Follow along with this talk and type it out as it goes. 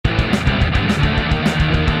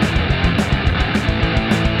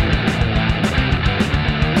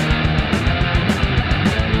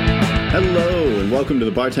Welcome to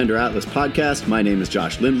the Bartender Atlas podcast. My name is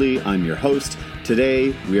Josh Lindley. I'm your host.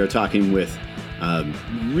 Today, we are talking with a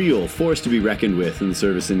real force to be reckoned with in the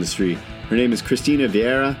service industry. Her name is Christina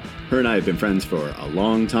Veira. Her and I have been friends for a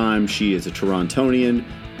long time. She is a Torontonian,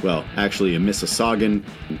 well, actually a Mississaugan.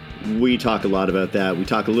 We talk a lot about that. We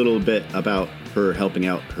talk a little bit about her helping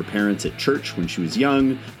out her parents at church when she was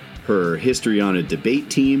young, her history on a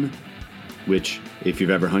debate team, which, if you've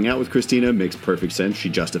ever hung out with Christina, makes perfect sense. She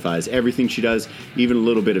justifies everything she does, even a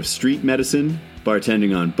little bit of street medicine,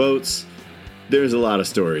 bartending on boats. There's a lot of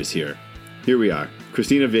stories here. Here we are,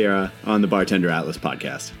 Christina Veira on the Bartender Atlas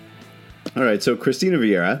podcast. All right, so Christina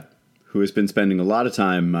Veira, who has been spending a lot of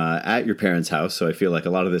time at your parents' house, so I feel like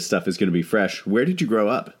a lot of this stuff is going to be fresh. Where did you grow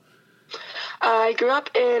up? I grew up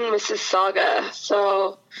in Mississauga,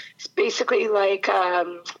 so it's basically like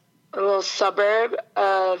a little suburb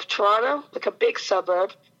of Toronto, like a big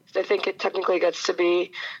suburb. I think it technically gets to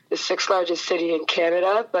be the sixth largest city in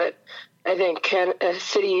Canada, but I think a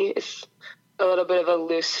city is a little bit of a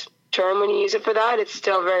loose term when you use it for that. It's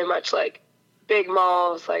still very much like big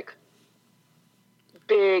malls, like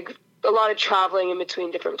a lot of traveling in between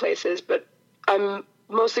different places, but I'm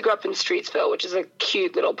mostly grew up in Streetsville, which is a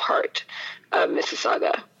cute little part of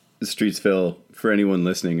Mississauga. Streetsville, for anyone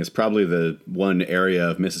listening, is probably the one area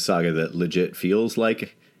of Mississauga that legit feels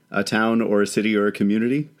like a town or a city or a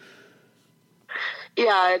community.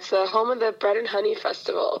 Yeah, it's the home of the Bread and Honey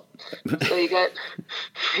Festival. So you get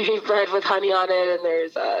free bread with honey on it,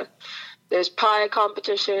 and there's pie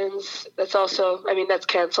competitions. That's also, that's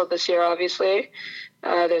canceled this year, obviously.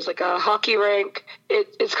 There's like a hockey rink.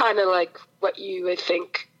 It's kind of like what you would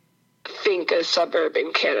think a suburb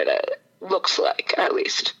in Canada looks like, at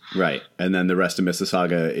least. Right. And then the rest of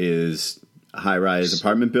Mississauga is high-rise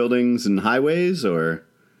apartment buildings and highways, or?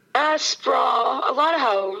 Sprawl. A lot of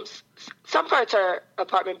homes. Some parts are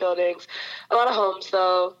apartment buildings. A lot of homes,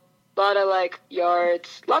 though. A lot of,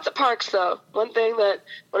 yards. Lots of parks, though. One thing that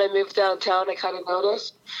when I moved downtown I kind of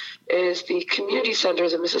noticed is the community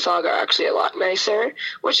centers in Mississauga are actually a lot nicer,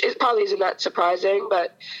 which probably isn't that surprising,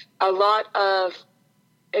 but a lot of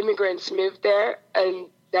immigrants moved there and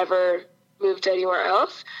never moved anywhere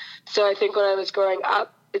else. So I think when I was growing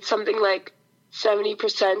up, it's something like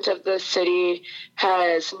 70% of the city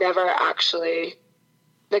has never actually,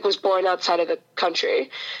 was born outside of the country.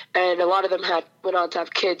 And a lot of them went on to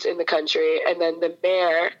have kids in the country. And then the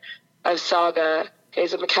mayor of Sauga,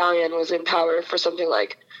 Hazel McCallion, was in power for something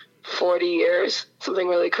like 40 years, something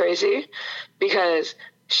really crazy, because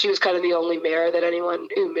she was kind of the only mayor that anyone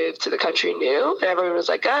who moved to the country knew. And everyone was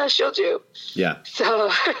like, she'll do. Yeah. So,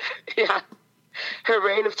 yeah, her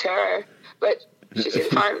reign of terror. But she's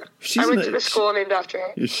fine. I went to the school named after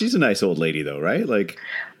her. She's a nice old lady, though, right?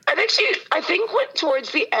 I think when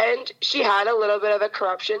towards the end, she had a little bit of a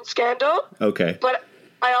corruption scandal. Okay. But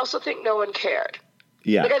I also think no one cared.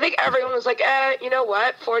 Yeah. I think everyone was like, you know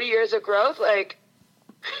what? 40 years of growth,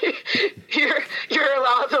 you're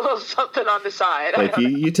allowed a little something on the side.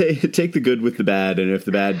 You take the good with the bad, and if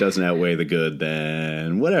the bad doesn't outweigh the good,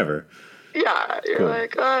 then whatever. Yeah, you're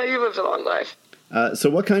cool. You lived a long life.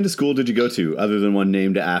 So what kind of school did you go to, other than one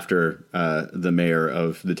named after the mayor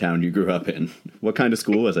of the town you grew up in? What kind of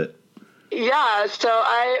school was it? Yeah, so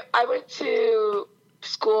I went to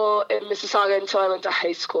school in Mississauga until I went to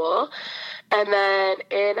high school. And then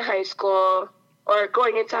in high school, or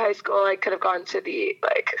going into high school, I could have gone to the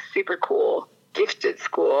super cool gifted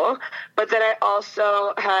school. But then I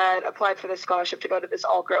also had applied for the scholarship to go to this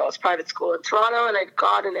all-girls private school in Toronto, and I'd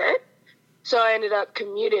gotten it. So I ended up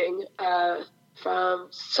commuting from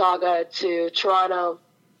Sauga to Toronto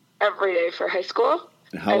every day for high school.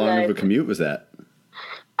 How long of a commute was that?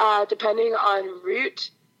 Depending on route,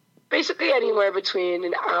 basically anywhere between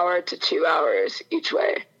an hour to 2 hours each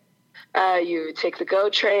way. You take the GO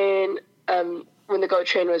train. When the GO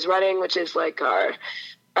train was running, which is our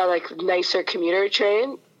nicer commuter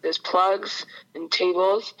train, there's plugs and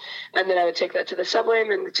tables, and then I would take that to the subway,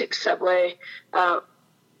 and then take subway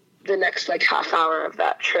the next half hour of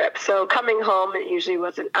that trip. So coming home, it usually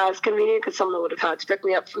wasn't as convenient because someone would have had to pick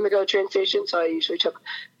me up from the GO train station. So I usually took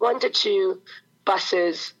 1 to 2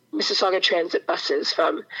 buses, Mississauga transit buses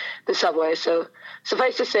from the subway. So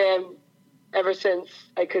suffice to say, ever since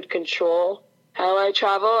I could control how I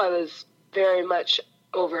travel, I was very much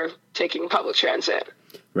over taking public transit.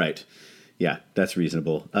 Right. Yeah, that's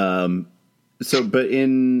reasonable. But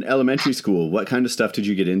in elementary school, what kind of stuff did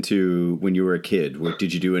you get into when you were a kid?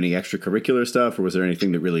 Did you do any extracurricular stuff, or was there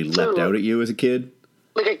anything that really leapt out at you as a kid?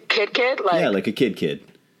 Like a kid? Yeah, like a kid.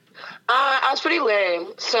 I was pretty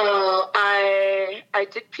lame. So I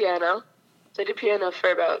did piano. So I did piano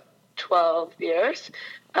for about 12 years.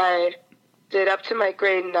 I did up to my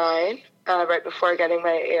grade 9, right before getting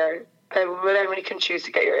my AR. And when you can choose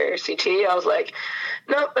to get your ARCT, I was like,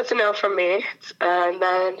 nope, that's a no from me. And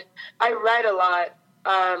then I read a lot.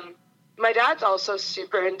 My dad's also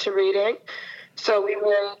super into reading, so we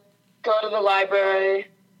would go to the library,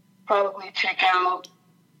 probably check out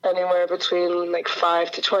anywhere between like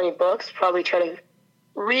 5 to 20 books, probably try to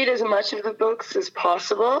read as much of the books as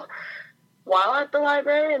possible while at the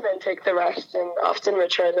library, and then take the rest, and often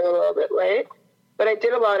return them a little bit late. But I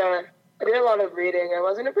did a lot of reading. I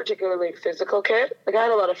wasn't a particularly physical kid. Like, I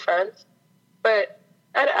had a lot of friends, but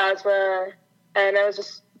I had asthma, and I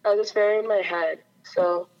was just very in my head.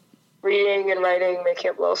 So reading and writing, making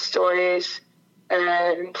up little stories,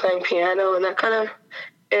 and playing piano, and that kind of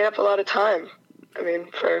ate up a lot of time. I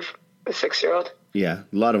mean, for a 6-year-old. Yeah,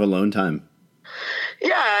 a lot of alone time.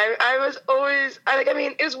 Yeah, I was always,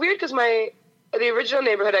 it was weird because the original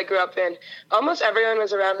neighborhood I grew up in, almost everyone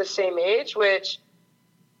was around the same age, which,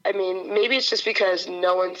 I mean, maybe it's just because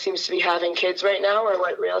no one seems to be having kids right now, or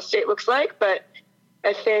what real estate looks like, but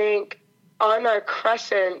I think on our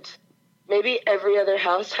crescent, maybe every other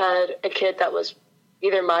house had a kid that was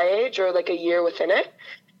either my age or like a year within it.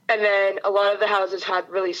 And then a lot of the houses had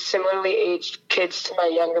really similarly aged kids to my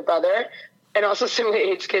younger brother, and also similarly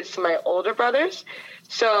aged kids to my older brothers.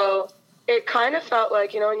 So it kind of felt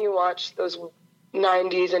like, when you watch those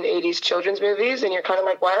 90s and 80s children's movies, and you're kind of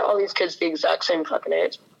like, why are all these kids the exact same fucking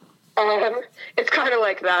age? It's kind of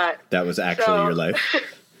like that. That was actually your life.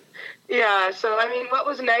 Yeah. So, I mean, what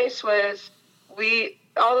was nice was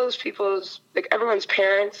all those people's, like, everyone's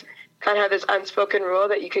parents kind of had this unspoken rule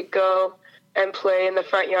that you could go and play in the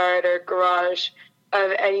front yard or garage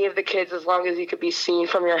of any of the kids as long as you could be seen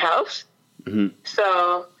from your house. Mm-hmm.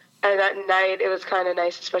 So, and that night it was kind of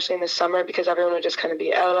nice, especially in the summer, because everyone would just kind of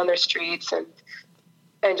be out on their streets and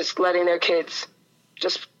just letting their kids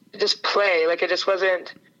just play. Like, it just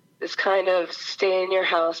wasn't this kind of stay in your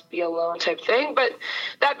house, be alone type thing. But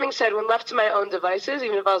that being said, when left to my own devices,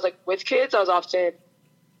 even if I was like with kids, I was often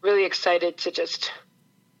really excited to just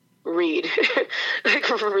read, like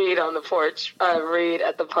read on the porch, read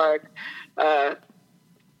at the park,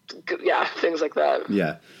 things like that.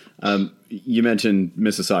 Yeah. You mentioned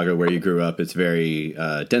Mississauga, where you grew up. It's very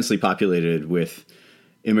densely populated with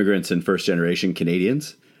immigrants and first-generation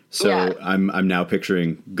Canadians. So yeah. I'm now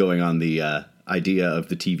picturing going on the idea of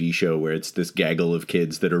the TV show where it's this gaggle of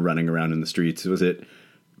kids that are running around in the streets. Was it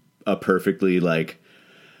a perfectly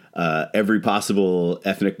every possible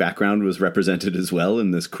ethnic background was represented as well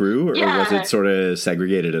in this crew, or was it sort of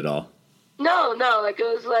segregated at all? No, it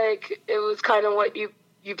was kind of what you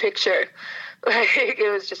picture. Like,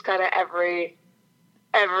 it was just kind of every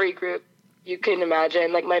group you can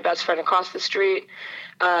imagine. Like, my best friend across the street,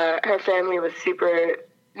 her family was super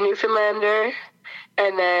Newfoundlander,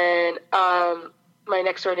 and then my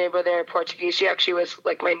next door neighbor there, Portuguese, she actually was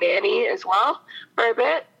like my nanny as well for a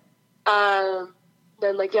bit.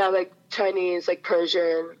 Then Chinese, like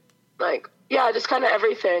Persian, just kind of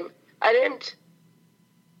everything. I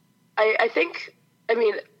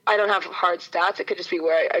don't have hard stats. It could just be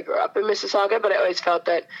where I grew up in Mississauga, but I always felt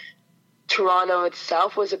that Toronto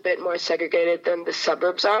itself was a bit more segregated than the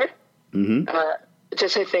suburbs are. Mm-hmm. I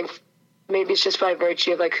think maybe it's just by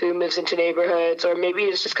virtue of like who moves into neighborhoods, or maybe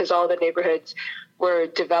it's just because all the neighborhoods were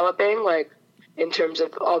developing, like in terms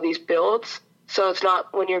of all these builds. So it's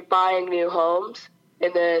not, when you're buying new homes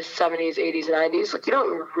in the 70s, 80s, 90s, like, you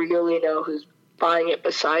don't really know who's buying it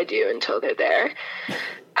beside you until they're there.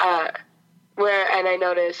 And I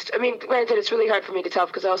noticed, granted, it's really hard for me to tell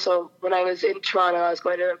because also when I was in Toronto, I was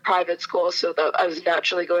going to a private school, so that I was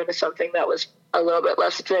naturally going to something that was a little bit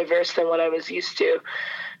less diverse than what I was used to.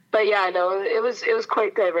 But yeah, no, it was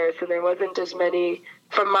quite diverse, and there wasn't as many,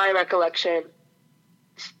 from my recollection,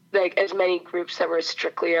 like as many groups that were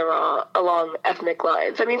strictly along ethnic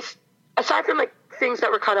lines. I mean, aside from like things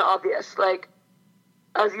that were kind of obvious, like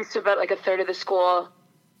I was used to about like a third of the school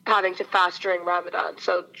having to fast during Ramadan,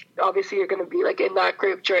 so obviously you're going to be like in that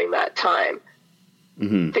group during that time.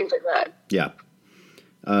 Mm-hmm. Things like that. Yeah.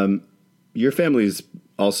 Your family's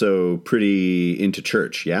also pretty into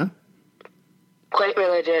church, yeah? Quite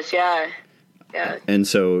religious, yeah. Yeah. And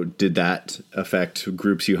so did that affect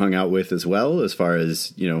groups you hung out with as well, as far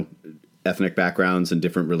as, ethnic backgrounds and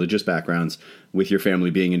different religious backgrounds? With your family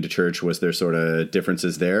being into church, was there sort of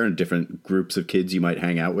differences there and different groups of kids you might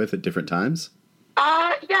hang out with at different times?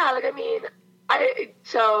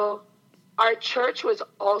 So our church was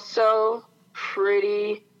also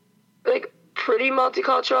pretty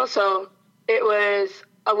multicultural. So it was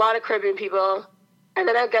a lot of Caribbean people. And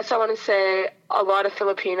then I guess I want to say a lot of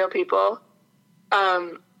Filipino people.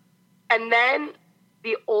 And then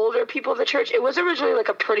the older people of the church. It was originally like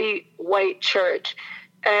a pretty white church.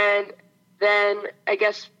 And then I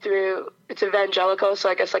guess it's evangelical, so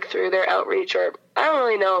I guess like through their outreach, or I don't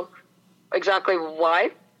really know exactly why,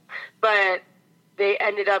 but they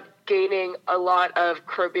ended up gaining a lot of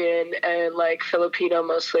Caribbean and like Filipino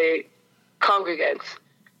mostly congregants.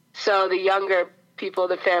 So the younger people,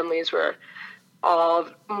 the families were all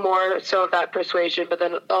more so of that persuasion, but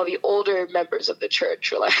then all the older members of the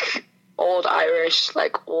church were like old Irish,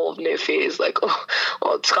 like old Newfies, like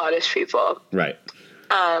old Scottish people. Right.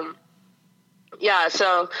 Yeah,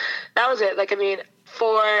 so that was it. Like, I mean,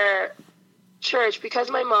 for church, because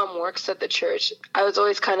my mom works at the church, I was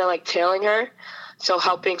always kind of like tailing her. So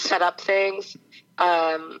helping set up things,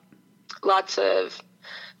 lots of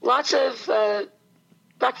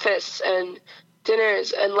breakfasts and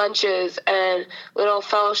dinners and lunches and little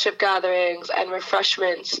fellowship gatherings and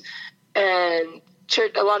refreshments, and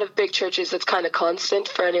church. A lot of big churches, it's kind of constant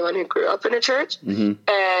for anyone who grew up in a church. Mm-hmm.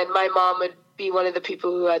 And my mom would be one of the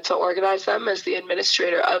people who had to organize them as the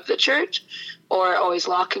administrator of the church, or always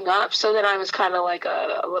locking up. So then I was kind of like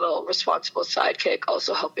a little responsible sidekick,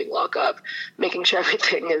 also helping lock up, making sure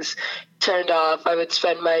everything is turned off. I would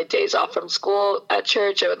spend my days off from school at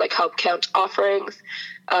church. I would like help count offerings,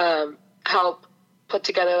 help put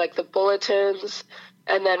together like the bulletins.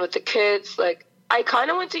 And then with the kids, like I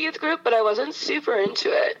kind of went to youth group, but I wasn't super into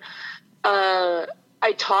it.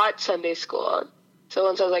 I taught Sunday school. So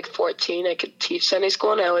once I was like 14, I could teach Sunday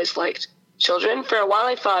school, and I always liked children. For a while,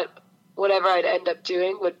 I thought whatever I'd end up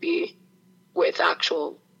doing would be with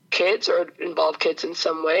actual kids or involve kids in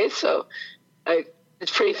some way. So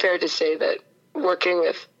it's pretty fair to say that working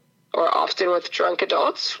with, or often with, drunk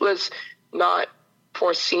adults was not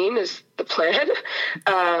foreseen as the plan.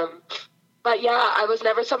 But yeah, I was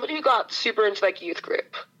never someone who got super into like youth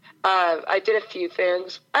group. I did a few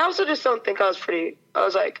things. I also just don't think I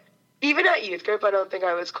was like, even at youth group, I don't think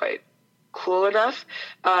I was quite cool enough.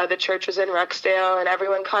 The church was in Rexdale, and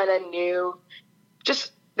everyone kind of knew.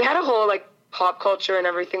 They had a whole like pop culture and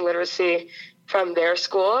everything literacy from their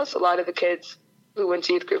schools. A lot of the kids who went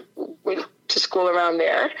to youth group went to school around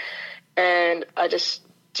there, and I just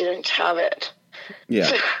didn't have it.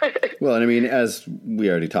 Yeah. Well, and I mean, as we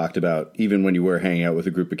already talked about, even when you were hanging out with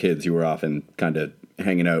a group of kids, you were often kind of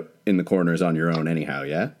hanging out in the corners on your own anyhow,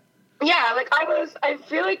 yeah? Yeah, like I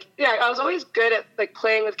was always good at like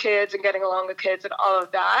playing with kids and getting along with kids and all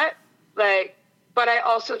of that. Like, but I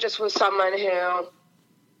also just was someone who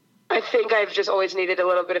I think I've just always needed a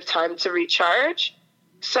little bit of time to recharge.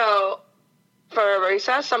 So for a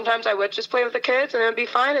recess, sometimes I would just play with the kids and it would be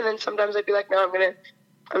fine. And then sometimes I'd be like, no,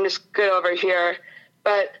 I'm just good over here.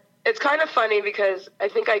 But it's kind of funny because I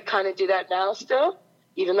think I kind of do that now still,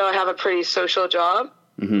 even though I have a pretty social job.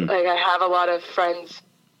 Mm-hmm. Like I have a lot of friends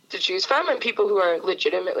to choose from and people who are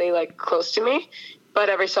legitimately like close to me, but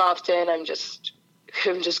every so often I'm just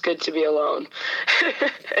good to be alone.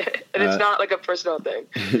 And it's not like a personal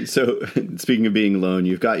thing. So speaking of being alone,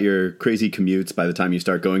 you've got your crazy commutes by the time you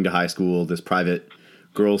start going to high school, this private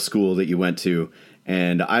girls' school that you went to.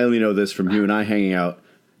 And I only know this from you and I hanging out.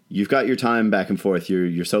 You've got your time back and forth,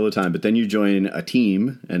 your solo time, but then you join a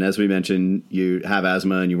team. And as we mentioned, you have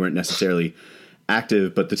asthma and you weren't necessarily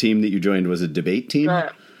active, but the team that you joined was a debate team.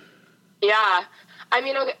 Yeah. I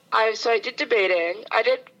mean, okay, I did debating.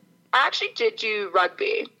 I actually did do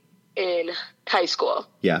rugby in high school.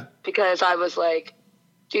 Yeah. Because I was like,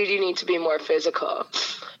 dude, you need to be more physical.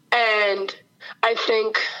 And I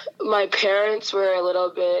think my parents were a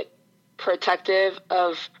little bit protective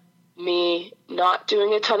of me not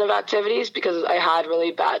doing a ton of activities because I had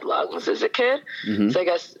really bad lungs as a kid. Mm-hmm. So I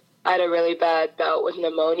guess I had a really bad bout with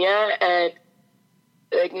pneumonia, and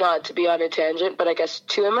like, not to be on a tangent, but I guess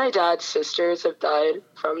 2 of my dad's sisters have died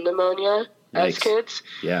from pneumonia as kids.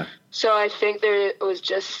 Yeah. So I think there was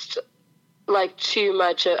just like too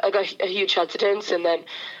much, like a huge hesitance. And then,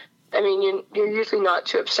 I mean, you're usually not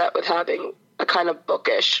too upset with having a kind of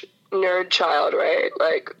bookish nerd child, right?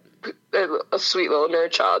 Like a sweet little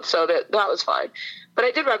nerd child. So that was fine. But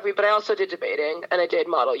I did rugby, but I also did debating, and I did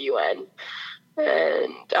Model UN,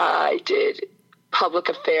 and I did Public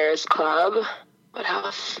Affairs Club. What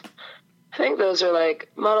else? I think those are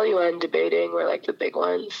like Model UN, debating were like the big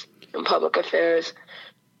ones, and public affairs.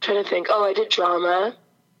 I'm trying to think. Oh, I did drama.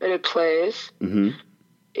 I did plays. Mm-hmm.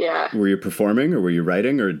 Yeah. Were you performing, or were you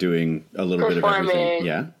writing, or doing a little bit of everything?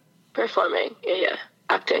 Yeah. Performing. Yeah.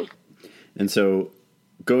 Acting. And so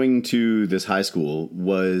going to this high school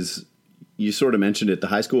was, you sort of mentioned it, the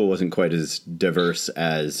high school wasn't quite as diverse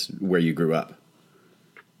as where you grew up.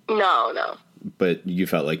 No. But you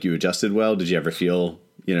felt like you adjusted well? Did you ever feel,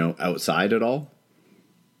 outside at all?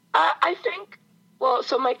 I think Well,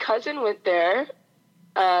 so my cousin went there.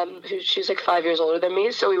 She's like 5 years older than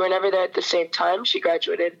me, so we were never there at the same time. She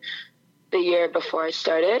graduated the year before I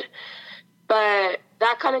started. But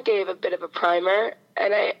that kind of gave a bit of a primer,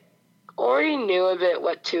 and I already knew a bit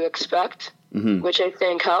what to expect, which I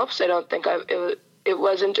think helps. I don't think it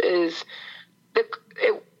wasn't as...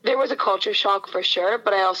 There was a culture shock for sure,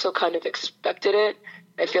 but I also kind of expected it.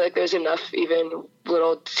 I feel like there's enough even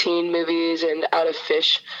little teen movies and out of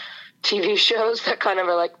fish TV shows that kind of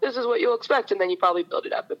are like, this is what you'll expect, and then you probably build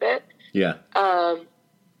it up a bit. Yeah. No,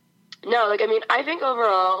 like, I mean, I think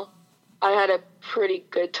overall I had a pretty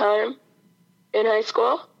good time in high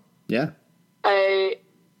school. Yeah. I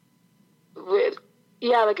think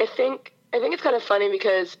it's kind of funny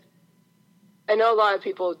because I know a lot of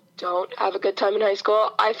people don't have a good time in high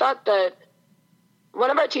school. I thought that one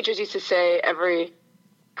of our teachers used to say every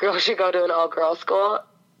girl should go to an all-girls school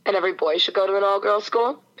and every boy should go to an all-girls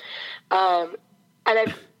school. And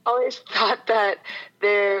I've always thought that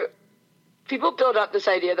people build up this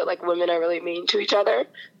idea that, like, women are really mean to each other.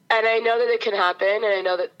 And I know that it can happen, and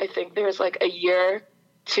I think there's, like, a year,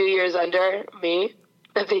 2 years under me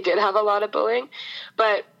that they did have a lot of bullying.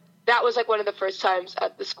 But that was, like, one of the first times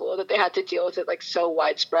at the school that they had to deal with it, like, so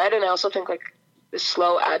widespread. And I also think, like, the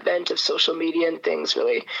slow advent of social media and things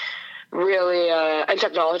really, and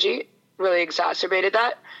technology really exacerbated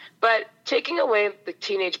that. But taking away the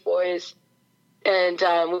teenage boys, and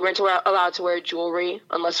we weren't allowed to wear jewelry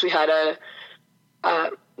unless we had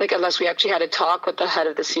unless we actually had a talk with the head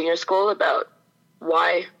of the senior school about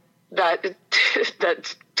why that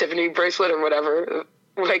Tiffany bracelet or whatever,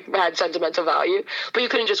 like, had sentimental value. But you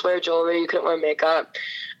couldn't just wear jewelry, you couldn't wear makeup.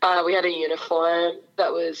 We had a uniform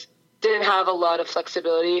that didn't have a lot of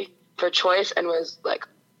flexibility for choice and was, like,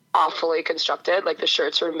 awfully constructed. Like, the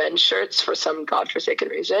shirts were men's shirts for some godforsaken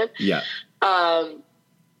reason. Yeah. And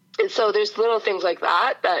so there's little things like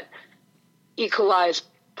that equalize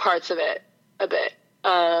parts of it a bit.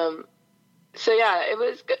 So yeah,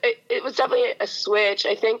 it was definitely a switch.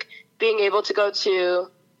 I think being able to go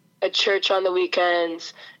to a church on the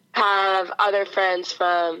weekends, have other friends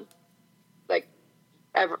from, like,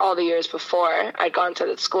 all the years before I'd gone to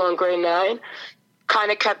the school in grade 9,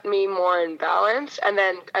 kind of kept me more in balance. And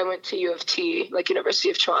then I went to U of T, like University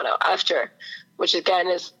of Toronto, after, which again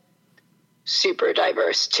is super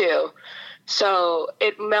diverse too. So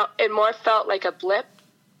it more felt like a blip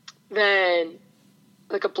than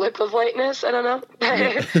like a blip of whiteness. I don't know.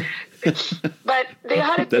 But they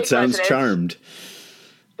had a big That sounds residence. Charmed.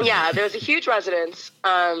 Yeah, there was a huge residence,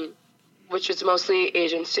 which was mostly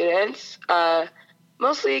Asian students,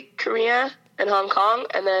 mostly Korea and Hong Kong,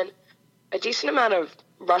 and then a decent amount of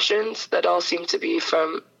Russians that all seem to be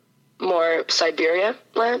from more Siberia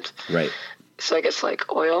land. Right. So I guess,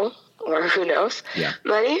 like, oil, or who knows,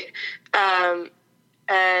 money.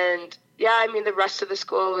 And yeah, I mean, the rest of the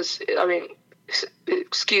school was,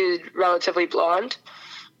 skewed relatively blonde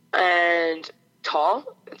and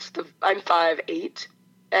tall. I'm 5'8",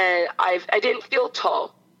 and I didn't feel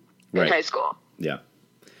tall in high school. Yeah.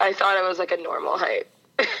 I thought I was, like, a normal height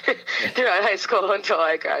throughout high school until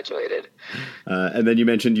I graduated. And then you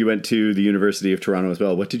mentioned you went to the University of Toronto as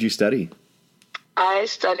well. What did you study? I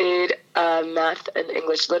studied math and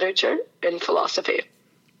English literature and philosophy.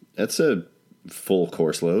 That's a full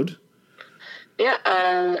course load. Yeah.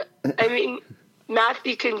 I mean, math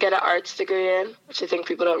you can get an arts degree in, which I think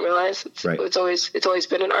people don't realize. It's always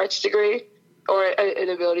been an arts degree, or an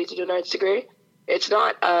ability to do an arts degree. It's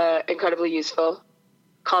not an incredibly useful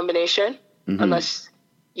combination unless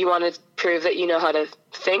you want to prove that you know how to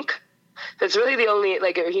think. That's really the only,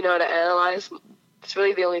 like, if you know how to analyze, it's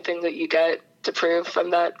really the only thing that you get to prove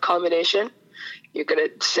from that combination. You're good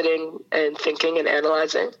at sitting and thinking and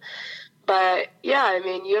analyzing. But yeah, I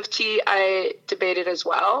mean, U of T, I debated as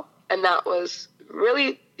well, and that was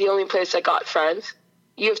really the only place I got friends.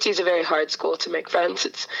 U of T is a very hard school to make friends.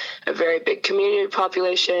 It's a very big community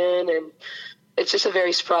population, and it's just a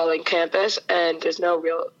very sprawling campus, and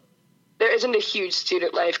there isn't a huge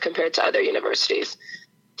student life compared to other universities.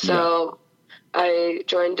 So I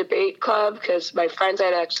joined debate club because my friends, I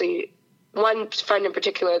had actually one friend in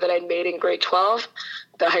particular that I'd made in grade 12,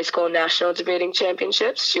 the high school national debating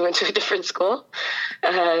championships. She went to a different school,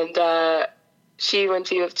 and she went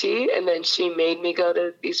to U of T, and then she made me go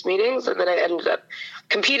to these meetings, and then I ended up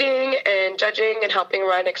competing and judging and helping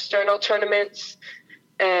run external tournaments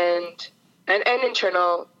and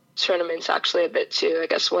internal tournaments actually a bit too, I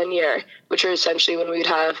guess 1 year, which are essentially when we'd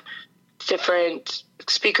have different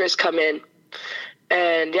speakers come in.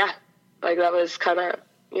 And yeah, like, that was kind of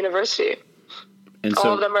university. And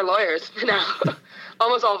all of them are lawyers now.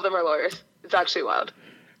 Almost all of them are lawyers. It's actually wild.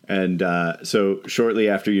 And so shortly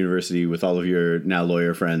after university, with all of your now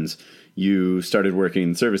lawyer friends, you started working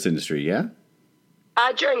in the service industry, yeah?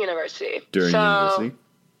 During university. University?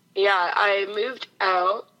 Yeah, I moved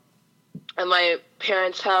out of my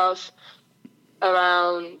parents' house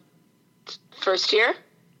around first year.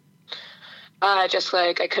 Just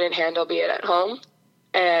like I couldn't handle being at home,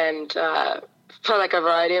 and for like a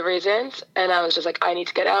variety of reasons. And I was just like, I need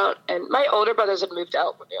to get out. And my older brothers had moved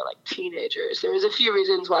out when they were like teenagers. There was a few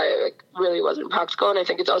reasons why it like really wasn't practical, and I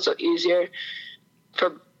think it's also easier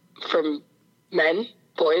for men,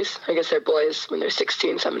 boys. I guess they're boys when they're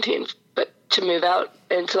 16, 17, but to move out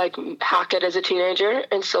and to like hack it as a teenager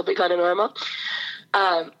and still be kind of normal.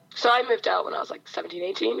 So I moved out when I was like 17,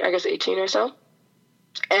 18, I guess 18 or so.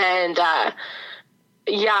 And,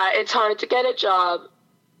 yeah, it's hard to get a job,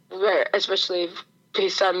 especially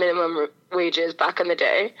based on minimum wages back in the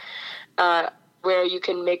day, where you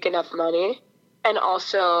can make enough money and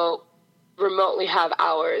also remotely have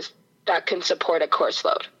hours that can support a course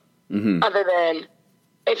load. Mm-hmm. Other than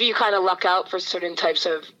if you kind of luck out for certain types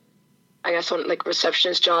of, I guess, like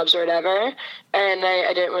receptionist jobs or whatever. And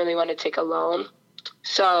I didn't really want to take a loan.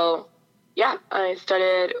 So, yeah, I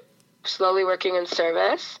started slowly working in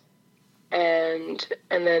service, and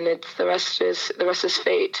then the rest is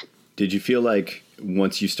fate. Did you feel like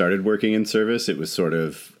once you started working in service, it was sort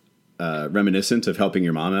of reminiscent of helping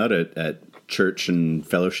your mom out at church and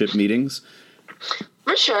fellowship meetings?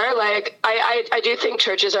 For sure. Like I do think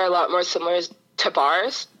churches are a lot more similar to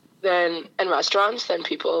bars and restaurants than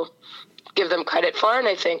people give them credit for, and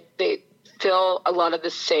I think they fill a lot of the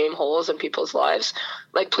same holes in people's lives,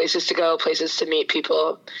 like places to go, places to meet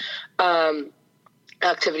people,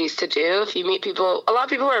 activities to do. If you meet people, a lot of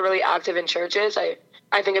people who are really active in churches,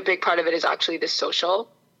 I think a big part of it is actually the social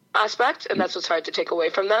aspect, and that's what's hard to take away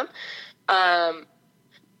from them.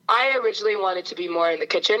 I originally wanted to be more in the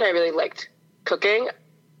kitchen. I really liked cooking.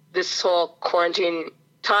 This whole quarantine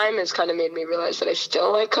time has kind of made me realize that I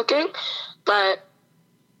still like cooking, but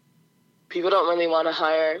people don't really want to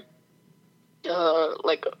hire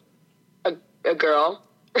like a girl.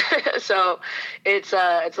 So it's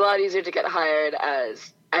a lot easier to get hired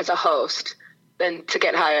as a host than to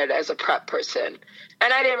get hired as a prep person.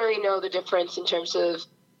 And I didn't really know the difference in terms of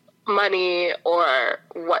money or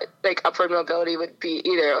what like upward mobility would be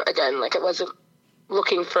either. Again, like it wasn't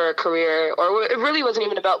looking for a career, or it really wasn't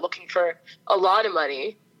even about looking for a lot of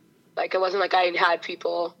money. Like it wasn't like I had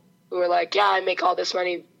people who were like, yeah, I make all this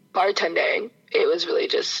money bartending. It was really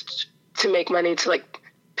just to make money to like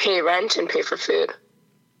pay rent and pay for food.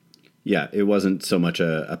 Yeah, it wasn't so much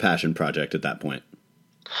a passion project at that point.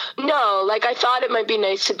 No, like I thought it might be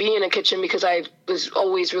nice to be in a kitchen because I was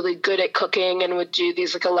always really good at cooking and would do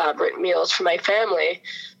these like elaborate meals for my family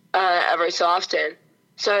every so often.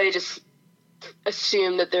 So I just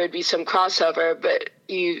assumed that there would be some crossover, but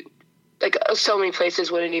so many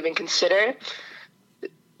places wouldn't even consider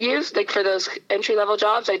use like for those entry level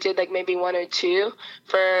jobs. I did like maybe one or two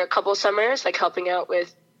for a couple of summers, like helping out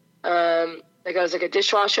with like I was like a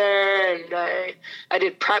dishwasher, and I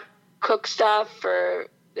did prep cook stuff for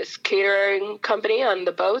this catering company on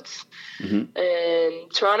the boats in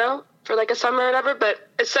Toronto for like a summer or whatever. But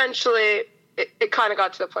essentially it kind of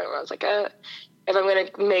got to the point where I was like, if I'm going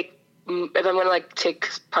to like take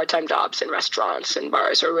part-time jobs in restaurants and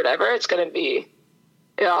bars or whatever, it's going to be,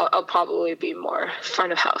 I'll probably be more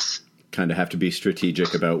front of house. Kind of have to be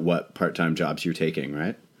strategic about what part-time jobs you're taking,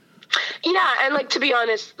 right? Yeah, and like to be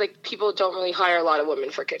honest, like people don't really hire a lot of women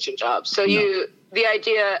for kitchen jobs. So the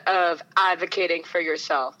idea of advocating for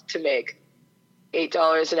yourself to make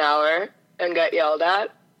 $8 an hour and get yelled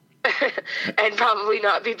at and probably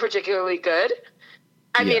not be particularly good.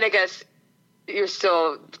 I mean, I guess you're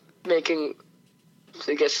still making,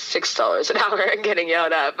 I guess, $6 an hour and getting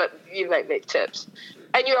yelled at, but you might make tips.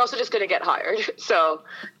 And you're also just going to get hired. So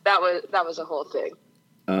that was a whole thing.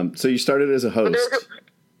 So you started as a host.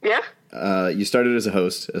 Yeah. You started as a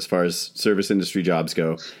host as far as service industry jobs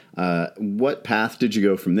go. What path did you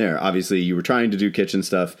go from there? Obviously, you were trying to do kitchen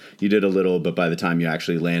stuff. You did a little, but by the time you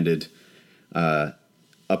actually landed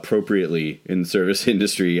appropriately in the service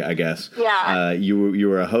industry, I guess, you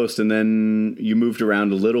were a host, and then you moved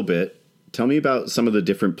around a little bit. Tell me about some of the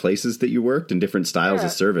different places that you worked and different styles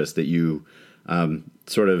of service that you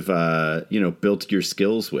sort of built your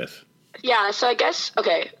skills with. Yeah, so I guess,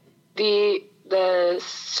 the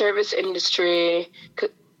service industry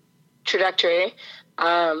trajectory,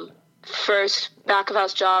 first back of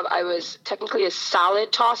house job, I was technically a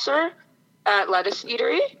salad tosser at Lettuce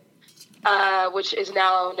Eatery, which is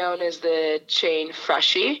now known as the chain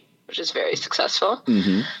Freshie, which is very successful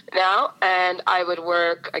now. And I would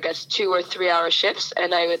work, I guess, 2 or 3 hour shifts,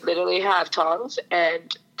 and I would literally have tongs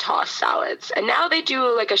and toss salads. And now they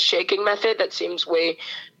do like a shaking method that seems way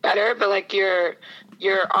better, but like your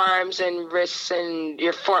arms and wrists and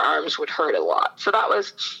your forearms would hurt a lot. So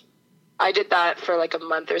I did that for like a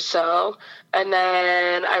month or so. And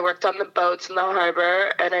then I worked on the boats in the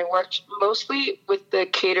harbor, and I worked mostly with the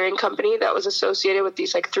catering company that was associated with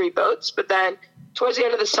these like 3 boats. But then towards the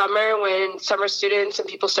end of the summer, when summer students and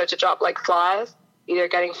people start to drop like flies, either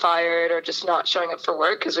getting fired or just not showing up for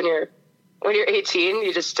work, because when you're 18,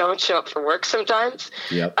 you just don't show up for work sometimes.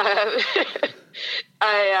 Yep.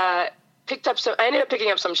 I ended up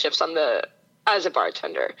picking up some shifts as a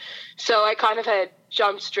bartender. So I kind of had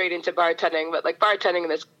jumped straight into bartending, but like bartending in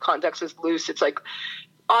this context is loose. It's like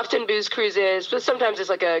often booze cruises, but sometimes it's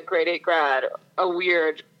like a grade 8 grad, a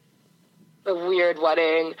weird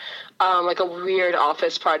wedding, like a weird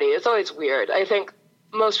office party. It's always weird. I think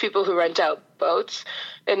most people who rent out boats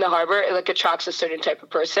in the harbor, it like attracts a certain type of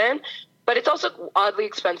person, but it's also oddly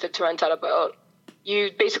expensive to rent out a boat.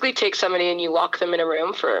 You basically take somebody and you lock them in a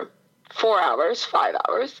room for 4 hours, 5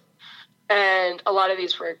 hours. And a lot of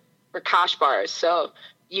these were cash bars. So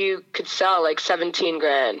you could sell like 17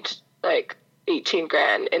 grand, like 18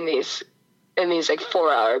 grand in these like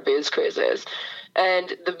 4 hour booze cruises.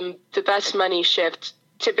 And the best money shift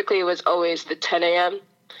typically was always the 10 a.m.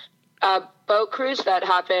 Boat cruise that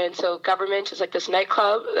happened. So Government is like this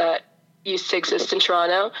nightclub that used to exist in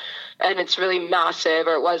Toronto, and it's really massive,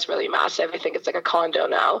 or it was really massive. I think it's like a condo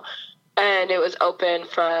now. And it was open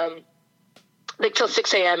from like till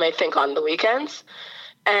 6 a.m. I think on the weekends.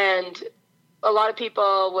 And a lot of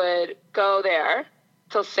people would go there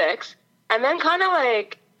till 6 and then kind of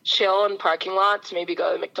like chill in parking lots, maybe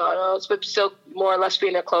go to McDonald's, but still more or less be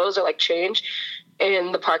in their clothes or like change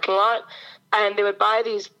in the parking lot. And they would buy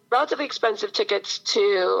these relatively expensive tickets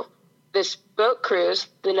to this boat cruise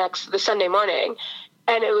the Sunday morning.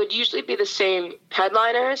 And it would usually be the same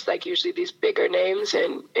headliners, like usually these bigger names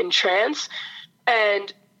in trance.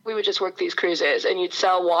 And we would just work these cruises, and you'd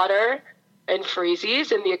sell water and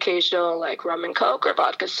freezies and the occasional like rum and coke or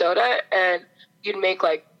vodka soda. And you'd make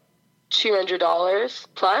like $200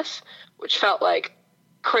 plus, which felt like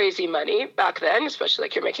crazy money back then, especially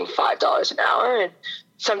like you're making $5 an hour. And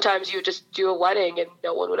sometimes you would just do a wedding and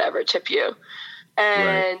no one would ever tip you.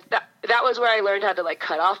 And right. that was where I learned how to like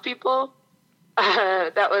cut off people.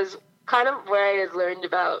 That was kind of where I had learned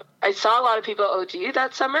about, I saw a lot of people OD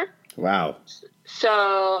that summer. Wow.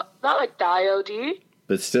 So not like die OD.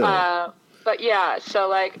 But still. But yeah, so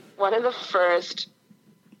like one of the first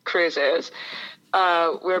cruises, we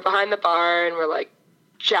were behind the bar and we're like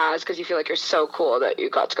jazzed because you feel like you're so cool that you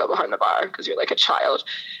got to go behind the bar because you're like a child.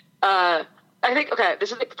 I think, okay,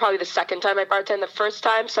 this is like probably the second time I bartended. The first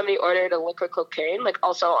time somebody ordered a liquid cocaine, like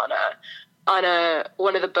also on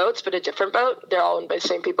one of the boats, but a different boat. They're all owned by the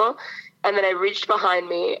same people. And then I reached behind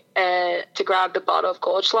me to grab the bottle of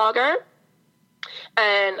Goldschlager.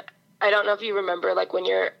 And I don't know if you remember, like when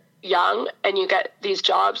you're young and you get these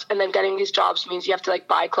jobs, and then getting these jobs means you have to like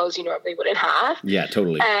buy clothes you normally wouldn't have. Yeah,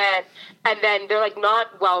 totally. And then they're like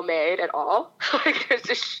not well made at all. Like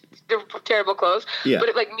they're terrible clothes. Yeah. But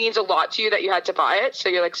it like means a lot to you that you had to buy it. So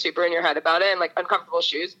you're like super in your head about it, and like uncomfortable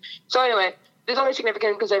shoes. So anyway, this is only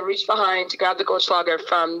significant because I reached behind to grab the Goldschlager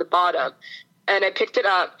from the bottom, and I picked it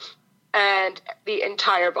up, and the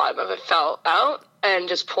entire bottom of it fell out and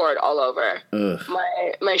just poured all over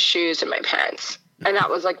my shoes and my pants. And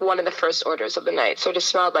that was like one of the first orders of the night. So it just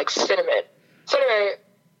smelled like cinnamon. So anyway,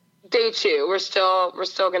 day 2, we're still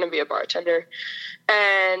going to be a bartender.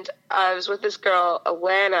 And I was with this girl,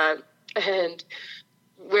 Alana, and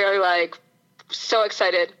we were like so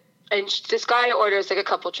excited. And this guy orders like a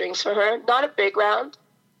couple drinks for her, not a big round.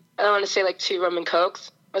 I don't want to say like 2 rum and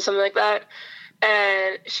cokes or something like that.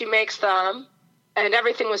 And she makes them, and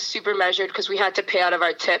everything was super measured because we had to pay out of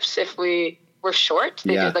our tips if we were short.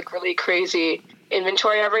 They did like really crazy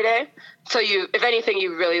inventory every day. So if anything,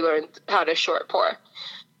 you really learned how to short pour.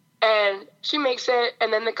 And she makes it,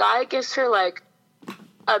 and then the guy gives her like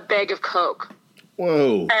a bag of Coke.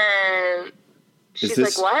 Whoa. And she's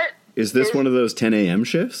like, what? Is this one of those 10 a.m.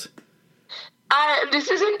 shifts? This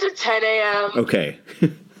isn't the 10 a.m. Okay.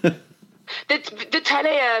 The 10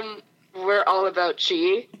 a.m. were all about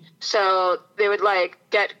G. So they would like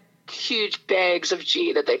get huge bags of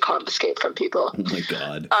G that they confiscate from people. Oh my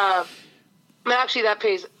God. That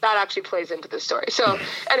actually plays into the story. So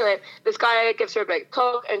anyway, this guy gives her a bag of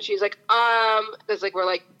Coke, and she's like, we're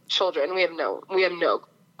like children. We have no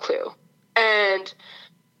clue. And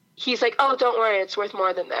he's like, oh, don't worry, it's worth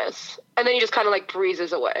more than this. And then he just kind of like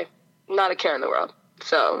breezes away. Not a care in the world.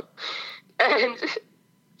 So, and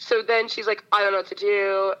so then she's like, I don't know what to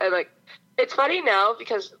do. And like, it's funny now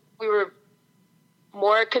because we were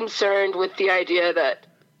more concerned with the idea that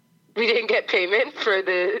we didn't get payment for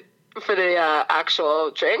the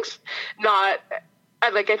actual drinks. Not,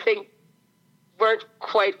 like, I think weren't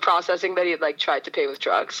quite processing that he had like tried to pay with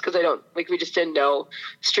drugs, because we just didn't know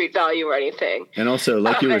street value or anything. And also,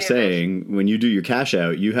 like you were saying, when you do your cash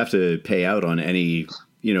out, you have to pay out on any,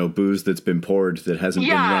 booze that's been poured that hasn't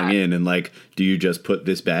been rung in. And like, do you just put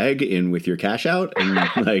this bag in with your cash out? And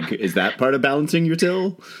like, is that part of balancing your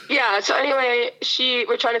till? Yeah. So anyway,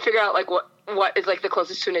 we're trying to figure out like what is like the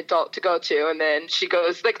closest to an adult to go to. And then she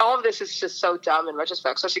goes, like, all of this is just so dumb in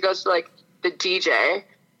retrospect. So she goes to like the DJ.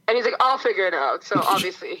 And he's like, I'll figure it out. So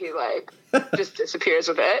obviously he like just disappears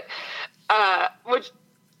with it. Which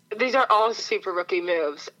these are all super rookie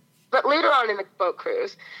moves. But later on in the boat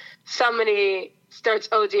cruise, somebody starts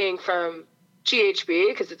ODing from GHB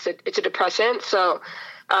because it's a depressant. So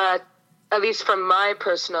at least from my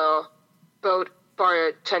personal boat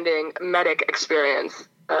bartending medic experience,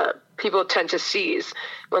 people tend to seize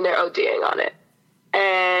when they're ODing on it.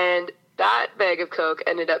 And that bag of coke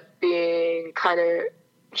ended up being kind of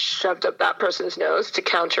shoved up that person's nose to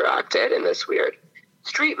counteract it in this weird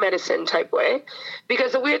street medicine type way.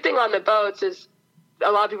 Because the weird thing on the boats is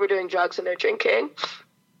a lot of people are doing drugs and they're drinking,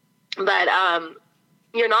 but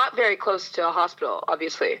you're not very close to a hospital,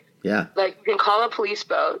 obviously. Yeah. Like, you can call a police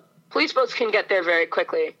boat. Police boats can get there very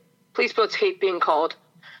quickly. Police boats hate being called,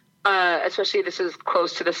 especially this is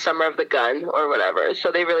close to the summer of the gun or whatever.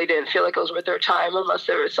 So they really didn't feel like it was worth their time unless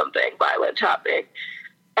there was something violent happening.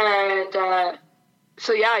 And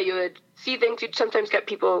so yeah, you would see things. You'd sometimes get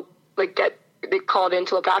people like they called in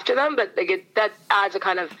to look after them, but that adds a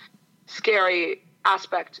kind of scary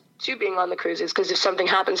aspect to being on the cruises, because if something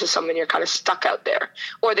happens to someone, you're kind of stuck out there,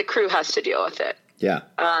 or the crew has to deal with it. Yeah.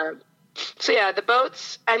 So yeah, the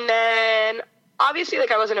boats, and then obviously,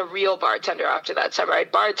 like, I wasn't a real bartender after that summer. I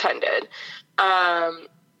bartended, and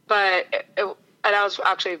I was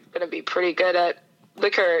actually going to be pretty good at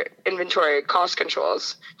liquor inventory cost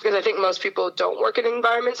controls, because I think most people don't work in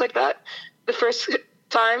environments like that the first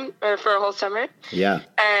time or for a whole summer. Yeah.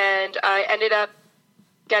 And I ended up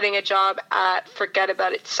getting a job at Forget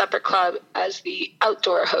About It Supper Club as the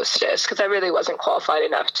outdoor hostess, because I really wasn't qualified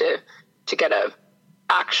enough to get a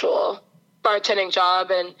actual bartending job,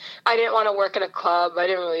 and I didn't want to work in a club. I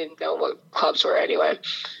didn't really know what clubs were anyway.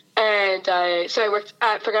 And so I worked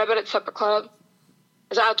at Forget About It Supper Club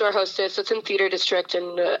as an outdoor hostess. So it's in Theater District,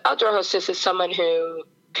 and the outdoor hostess is someone who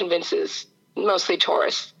convinces mostly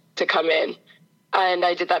tourists to come in. And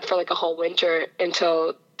I did that for like a whole winter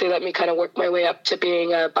until they let me kind of work my way up to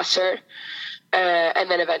being a busser, and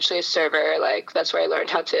then eventually a server. Like, that's where I learned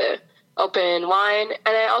how to open wine.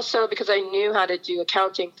 And I also, because I knew how to do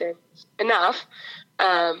accounting things enough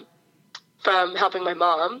from helping my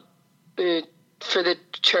mom for the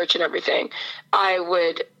church and everything, I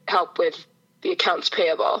would help with the accounts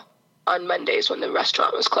payable on Mondays when the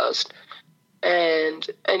restaurant was closed. And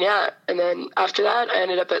then after that, I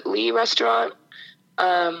ended up at Lee Restaurant.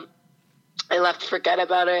 I left Forget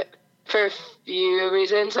About It for a few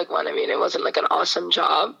reasons. Like, one, I mean, it wasn't like an awesome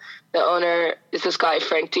job. The owner is this guy,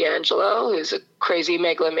 Frank D'Angelo, who's a crazy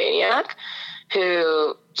megalomaniac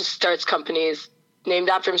who just starts companies named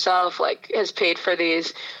after himself, like has paid for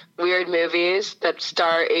these weird movies that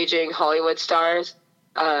star aging Hollywood stars.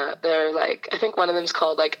 They're like, I think one of them's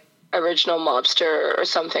called like Original Mobster or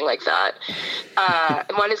something like that.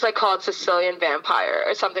 And one is like called Sicilian Vampire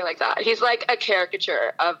or something like that. He's like a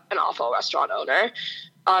caricature of an awful restaurant owner.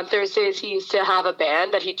 On Thursdays, he used to have a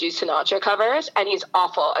band that he'd do Sinatra covers, and he's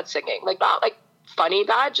awful at singing. Like, not like funny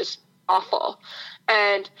bad, just awful.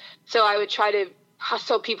 And so I would try to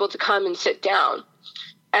hustle people to come and sit down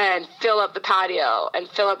and fill up the patio and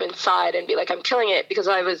fill up inside and be like, I'm killing it, because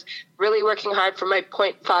I was really working hard for my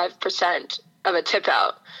 0.5% of a tip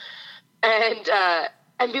out.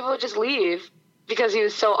 And people would just leave because he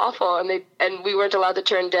was so awful, and we weren't allowed to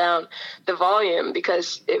turn down the volume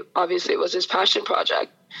because it obviously was his passion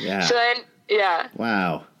project. Yeah. So then, yeah.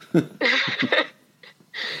 Wow.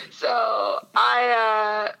 So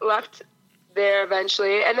I left there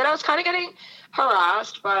eventually, and then I was kind of getting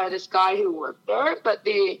harassed by this guy who worked there, but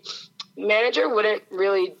the manager wouldn't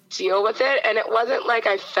really deal with it, and it wasn't like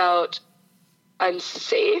I felt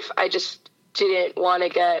unsafe. I just didn't want to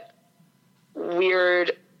get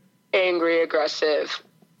weird, angry, aggressive,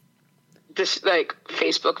 just like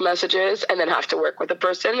Facebook messages, and then have to work with a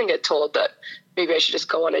person and get told that maybe I should just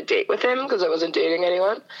go on a date with him because I wasn't dating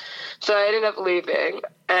anyone. So I ended up leaving,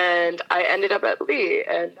 and I ended up at Lee,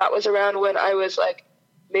 and that was around when I was like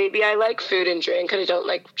maybe I like food and drink and I don't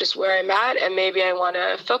like just where I'm at, and maybe I want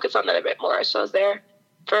to focus on that a bit more. So I was there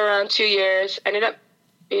for around 2 years, ended up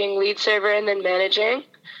being lead server and then managing.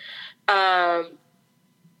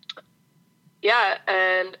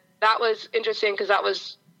 And that was interesting because that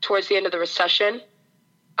was towards the end of the recession.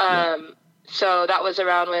 So that was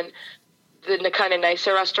around when the kind of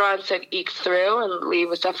nicer restaurants had eked through, and Lee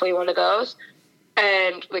was definitely one of those.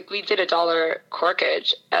 And like we did $1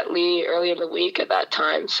 corkage at Lee early in the week at that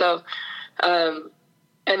time. So, and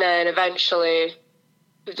then eventually,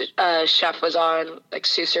 chef was on, like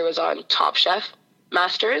Susser was on Top Chef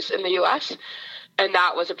Masters in the U.S., and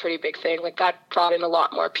that was a pretty big thing. Like that brought in a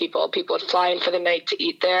lot more people. People would fly in for the night to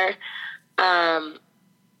eat there. And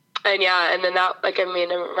then that,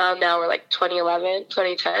 around now we're like 2011,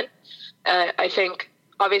 2010. I think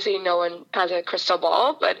obviously no one has a crystal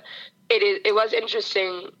ball, but it was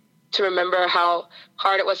interesting to remember how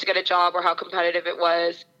hard it was to get a job or how competitive it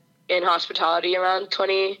was in hospitality around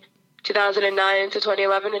 2009 to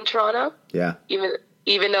 2011 in Toronto. Yeah.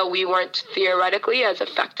 Even though we weren't theoretically as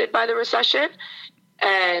affected by the recession.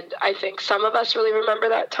 And I think some of us really remember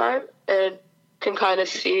that time and can kind of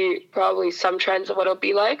see probably some trends of what it'll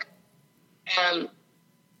be like.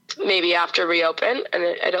 Maybe after reopen.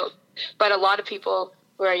 But a lot of people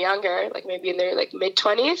who are younger, like maybe in their like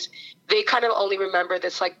mid-20s, they kind of only remember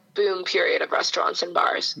this like boom period of restaurants and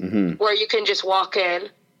bars where you can just walk in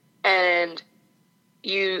and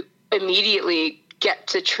you immediately get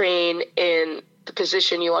to train in the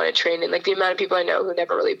position you want to train in. Like the amount of people I know who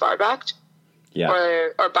never really bar backed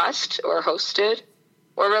or bussed or hosted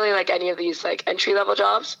or really like any of these like entry-level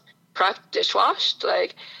jobs, prepped, dishwashed.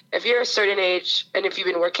 Like if you're a certain age and if you've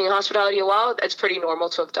been working in hospitality a while, it's pretty normal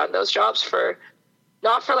to have done those jobs for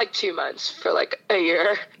not for like 2 months, for like a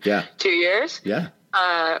year, 2 years,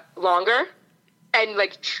 longer, and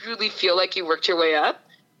like truly feel like you worked your way up.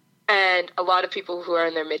 And a lot of people who are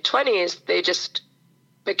in their mid-20s, they just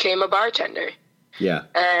became a bartender. Yeah.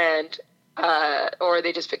 And, or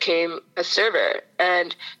they just became a server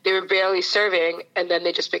and they were barely serving and then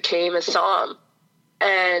they just became a som.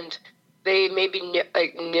 And they maybe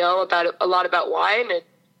know about a lot about wine and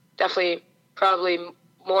definitely probably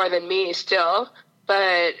more than me still,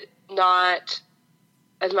 but not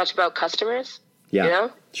as much about customers. Yeah. You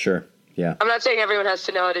know? Sure. Yeah. I'm not saying everyone has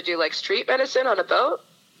to know how to do like street medicine on a boat,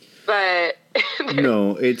 but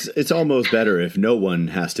no, it's almost better if no one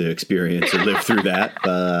has to experience or live through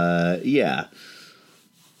that. Yeah.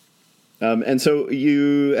 And so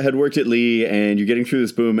you had worked at Lee and you're getting through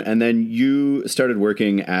this boom, and then you started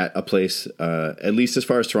working at a place, at least as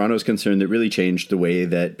far as Toronto is concerned, that really changed the way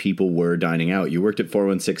that people were dining out. You worked at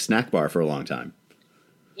 416 Snack Bar for a long time.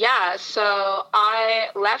 Yeah, so I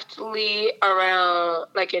left Lee around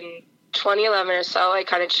like in 2011 or so. I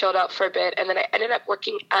kind of chilled out for a bit, and then I ended up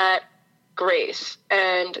working at Grace,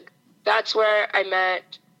 and that's where I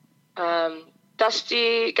met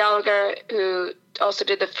Dusty Gallagher, who also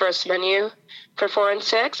did the first menu for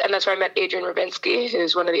 416, and that's where I met Adrian Rabinsky,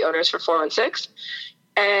 who's one of the owners for 416.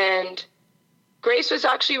 And Grace was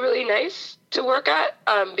actually really nice to work at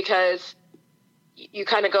because you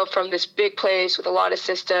kind of go from this big place with a lot of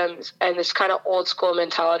systems and this kind of old school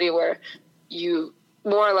mentality where you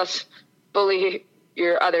more or less bully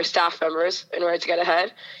your other staff members in order to get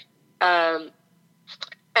ahead. And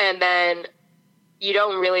then you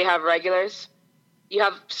don't really have regulars. You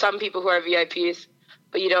have some people who are VIPs,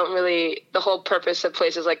 but you don't really, the whole purpose of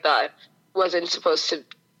places like that wasn't supposed to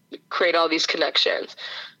create all these connections.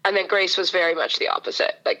 And then Grace was very much the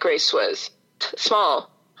opposite. Like Grace was small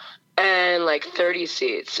and like 30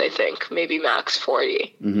 seats, I think, maybe max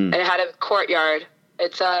 40. And it had a courtyard.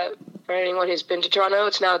 It's for anyone who's been to Toronto,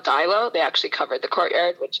 it's now Dilo. They actually covered the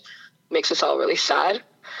courtyard, which makes us all really sad.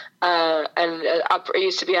 And it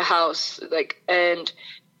used to be a house, and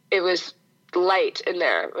it was light in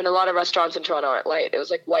there. And a lot of restaurants in Toronto aren't light. It was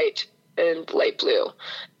like white and light blue.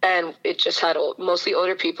 And it just had mostly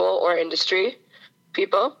older people or industry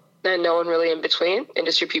people, and no one really in between,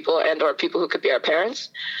 industry people and or people who could be our parents.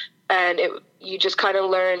 And you just kind of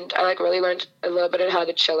learned, I really learned a little bit of how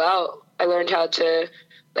to chill out. I learned how to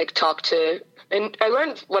talk to, and I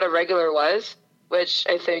learned what a regular was, which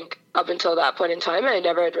I think up until that point in time, I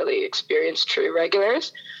never had really experienced true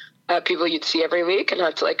regulars, people you'd see every week and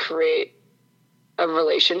have to create a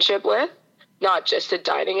relationship with, not just a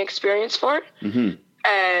dining experience for.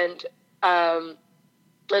 And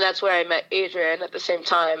that's where I met Adrian at the same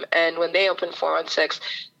time. And when they opened 416,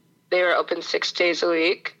 they were open 6 days a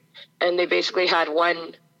week, and they basically had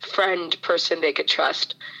one friend person they could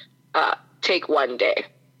trust take one day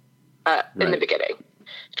in the beginning,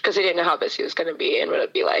 because they didn't know how busy it was going to be and what it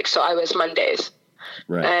would be like. So I was Mondays.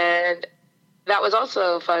 Right. And that was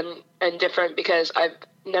also fun and different because I've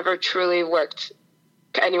never truly worked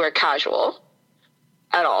anywhere casual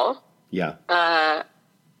at all. Yeah.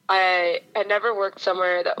 I had never worked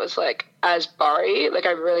somewhere that was like as bar-y. Like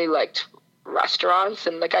I really liked restaurants,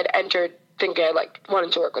 and like I'd entered thinking I like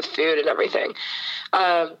wanted to work with food and everything.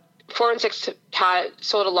 4 and 6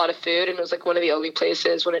 sold a lot of food, and it was like one of the only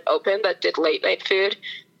places when it opened that did late night food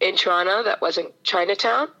in Toronto that wasn't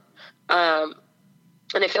Chinatown. And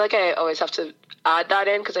I feel like I always have to add that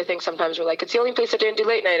in because I think sometimes we're like, it's the only place that didn't do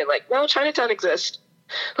late night. And like, no, Chinatown exists.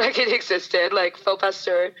 Like it existed. Like Faux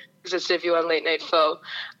Pasteur existed if you want late night faux.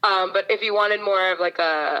 But if you wanted more of like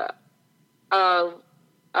a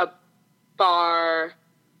bar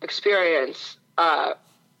experience that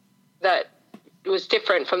was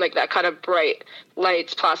different from like that kind of bright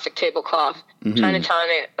lights, plastic tablecloth, Chinatown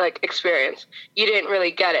like experience, you didn't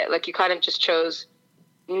really get it. Like you kind of just chose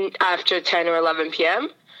after 10 or 11 p.m.,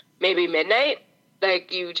 maybe midnight,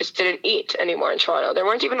 like you just didn't eat anymore in Toronto. There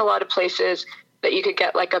weren't even a lot of places that you could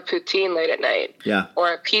get like a poutine late at night,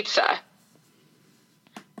 or a pizza.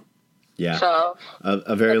 Yeah. So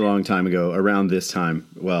a very long time ago, around this time,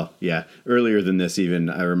 earlier than this even,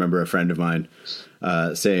 I remember a friend of mine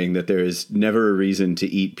saying that there is never a reason to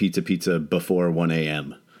eat pizza before 1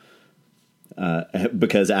 a.m.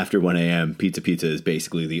 Because after 1 a.m., pizza is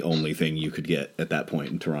basically the only thing you could get at that point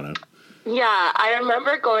in Toronto. Yeah, I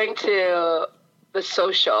remember going to the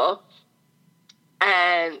Social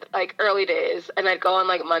and like early days, and I'd go on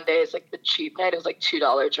like Mondays, like the cheap night, it was like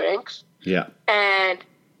 $2 drinks. Yeah. And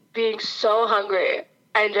being so hungry,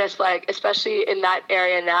 and just like, especially in that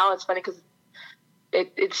area now, it's funny because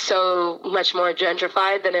it's so much more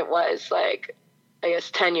gentrified than it was like, I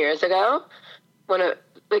guess 10 years ago when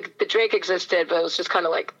like the Drake existed, but it was just kind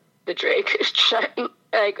of like the Drake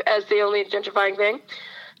like as the only gentrifying thing.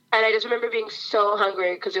 And I just remember being so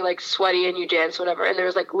hungry because you're like sweaty and you dance, whatever. And there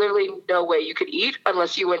was like literally no way you could eat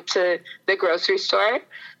unless you went to the grocery store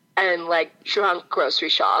and like drunk grocery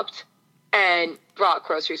shopped and brought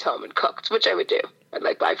groceries home and cooked, which I would do. I'd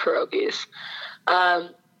like buy pierogies.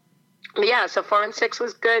 But yeah, so 4 and 6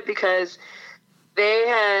 was good because they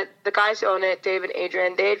had, the guys who own it, Dave and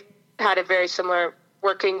Adrian, they had a very similar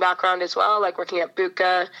working background as well, like working at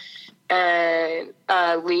Buka and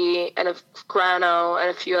Lee and Grano and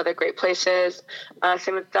a few other great places.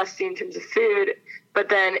 Same with Dusty in terms of food. But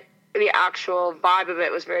then the actual vibe of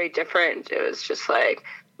it was very different. It was just like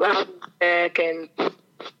loud music, and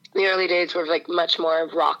the early days were like much more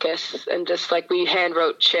raucous, and just like we hand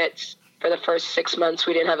wrote chits for the first 6 months.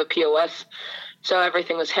 We didn't have a POS. So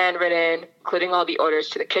everything was handwritten, including all the orders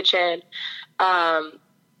to the kitchen.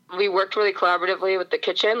 We worked really collaboratively with the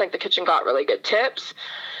kitchen. Like the kitchen got really good tips,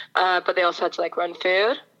 but they also had to like run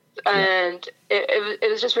food. And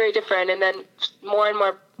it was just very different. And then more and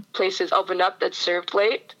more places opened up that served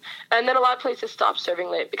late. And then a lot of places stopped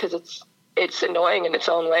serving late because it's annoying in its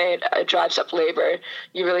own way. It drives up labor.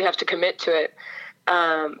 You really have to commit to it.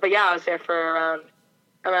 But yeah, I was there for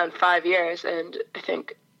around 5 years, and I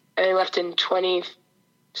think I left in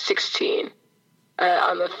 2016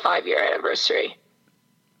 on the 5-year anniversary.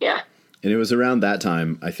 Yeah. And it was around that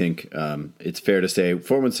time, I think it's fair to say,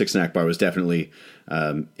 416 Snack Bar was definitely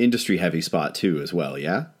industry-heavy spot too as well,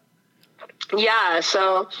 yeah? Yeah,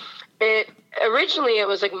 so originally it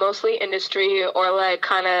was like mostly industry or like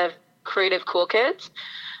kind of creative cool kids.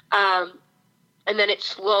 And then it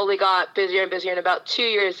slowly got busier and busier, and about 2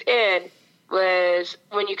 years in was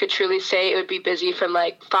when you could truly say it would be busy from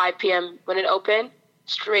like 5 p.m. when it opened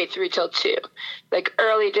straight through till 2. Like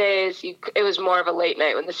early days, it was more of a late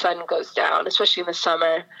night when the sun goes down, especially in the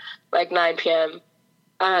summer, like 9 p.m.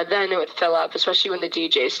 Then it would fill up, especially when the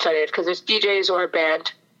DJs started, because there's DJs or a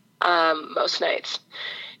band most nights.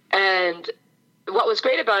 And what was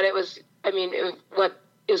great about it was, I mean, it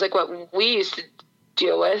was like what we used to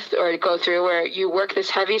deal with or go through, where you work this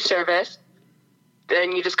heavy service,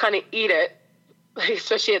 then you just kind of eat it,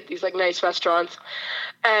 especially at these like nice restaurants,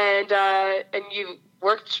 and you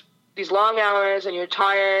worked these long hours and you're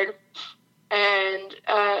tired and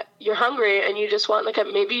you're hungry and you just want like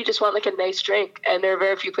a nice drink. And there are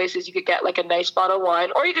very few places you could get like a nice bottle of wine,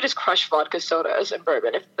 or you could just crush vodka sodas and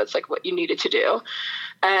bourbon if that's like what you needed to do,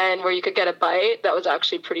 and where you could get a bite that was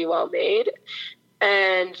actually pretty well made.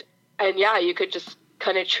 And yeah, you could just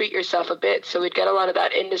kind of treat yourself a bit. So we'd get a lot of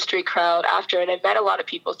that industry crowd after, and I met a lot of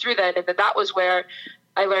people through then. And then that was where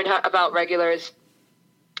I learned about regulars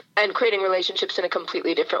and creating relationships in a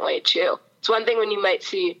completely different way too. It's one thing when you might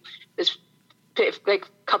see this like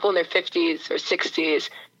couple in their 50s or 60s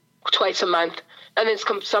twice a month, and it's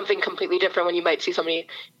something completely different when you might see somebody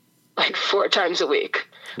like 4 times a week,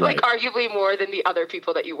 right. like arguably more than the other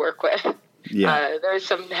people that you work with. Yeah. There's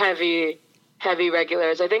some heavy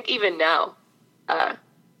regulars, I think even now,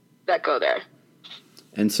 that go there.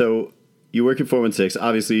 And so you work at 416.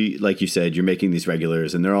 Obviously, like you said, you're making these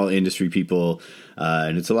regulars, and they're all industry people.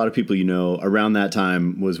 And it's a lot of people you know. Around that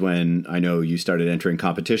time was when I know you started entering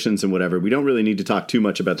competitions and whatever. We don't really need to talk too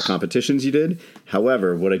much about the competitions you did.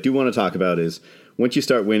 However, what I do want to talk about is once you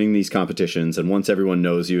start winning these competitions and once everyone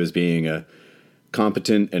knows you as being a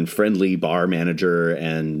competent and friendly bar manager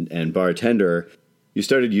and bartender, you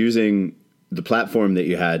started using the platform that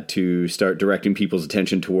you had to start directing people's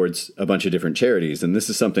attention towards a bunch of different charities. And this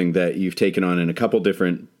is something that you've taken on in a couple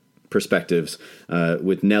different perspectives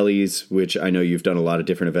with Nelly's, which I know you've done a lot of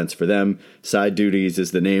different events for them. Side Duties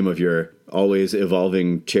is the name of your always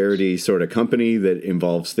evolving charity sort of company that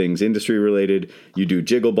involves things industry related. You do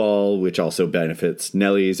Jiggle Ball, which also benefits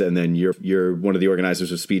Nelly's. And then you're one of the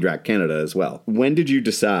organizers of Speed Rack Canada as well. When did you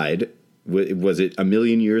decide? Was it a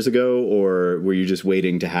million years ago, or were you just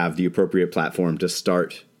waiting to have the appropriate platform to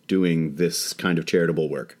start doing this kind of charitable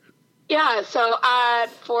work? Yeah, so at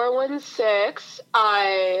 416,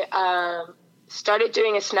 I started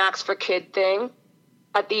doing a Snacks for Kid thing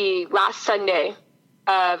at the last Sunday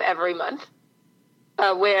of every month,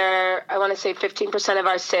 where I want to say 15% of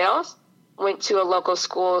our sales went to a local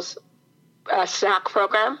school's snack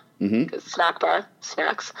program, because snack bar,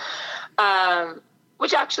 snacks,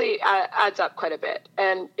 which actually adds up quite a bit.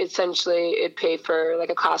 And essentially it paid for like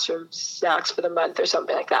a classroom snacks for the month or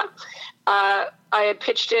something like that. I had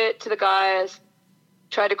pitched it to the guys,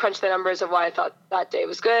 tried to crunch the numbers of why I thought that day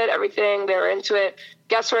was good, everything. They were into it.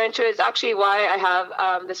 Guests were into it. It's actually why I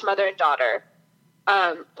have this mother and daughter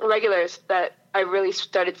regulars that I really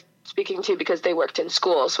started speaking to, because they worked in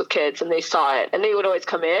schools with kids and they saw it. And they would always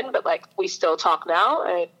come in, but like we still talk now.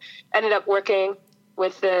 I ended up working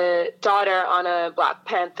with the daughter on a Black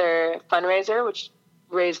Panther fundraiser, which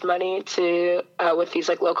raised money to with these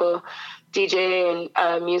like local DJ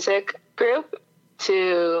and music group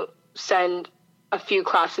to send a few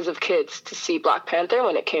classes of kids to see Black Panther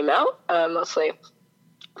when it came out, mostly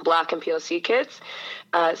Black and POC kids.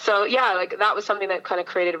 So yeah, like that was something that kind of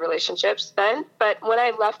created relationships then. But when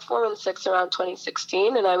I left 416 around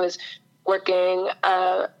 2016, and I was working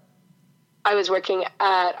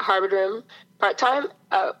at Harvard Room part-time,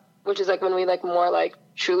 which is like when we like more like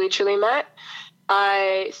truly met.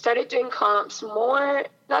 I started doing comps more,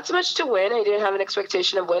 not so much to win. I didn't have an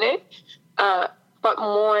expectation of winning, but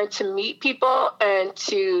more to meet people and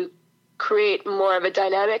to create more of a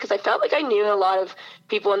dynamic, because I felt like I knew a lot of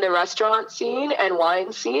people in the restaurant scene and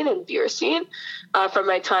wine scene and beer scene from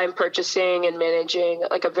my time purchasing and managing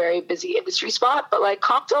like a very busy industry spot. But like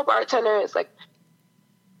cocktail bartender is like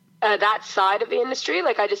that side of the industry,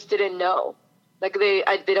 like I just didn't know. Like they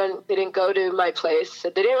didn't go to my place. They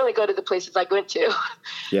didn't really go to the places I went to.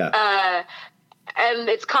 Yeah. And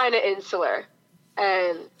it's kind of insular.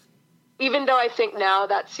 And even though I think now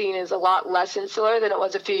that scene is a lot less insular than it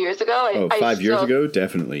was a few years ago. 5 years ago?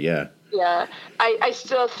 Definitely, yeah. Yeah. I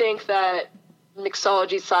still think that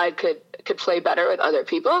mixology side could play better with other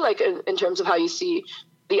people, like in terms of how you see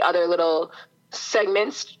the other little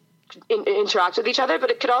segments interact with each other. But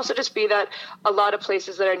it could also just be that a lot of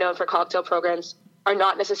places that are known for cocktail programs are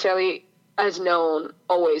not necessarily as known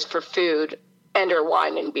always for food and or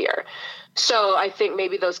wine and beer. So I think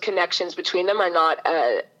maybe those connections between them are not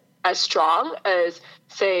as strong as,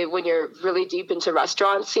 say, when you're really deep into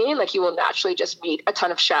restaurant scene. Like you will naturally just meet a ton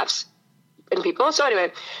of chefs and people. So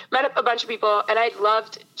anyway, met up a bunch of people, and I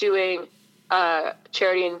loved doing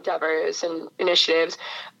charity endeavors and initiatives.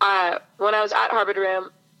 When I was at Harvard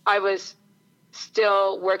Room, I was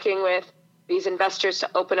still working with these investors to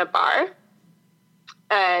open a bar.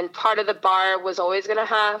 And part of the bar was always going to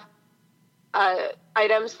have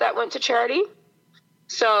items that went to charity.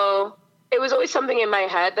 So it was always something in my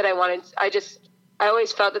head that I wanted. I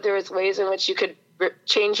always felt that there was ways in which you could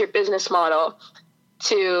change your business model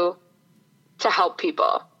to help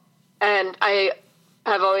people. And I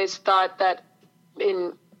have always thought that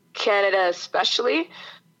in Canada especially,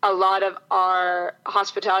 a lot of our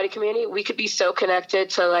hospitality community, we could be so connected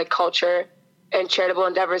to like culture and charitable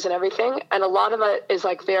endeavors and everything. And a lot of it is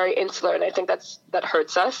like very insular. And I think that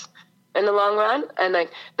hurts us in the long run. And like,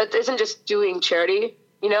 that isn't just doing charity,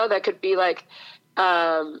 that could be like,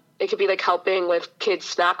 it could be like helping with kids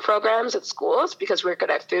snack programs at schools because we're good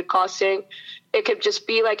at food costing. It could just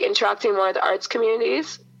be like interacting more with the arts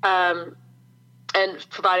communities, and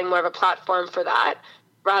providing more of a platform for that,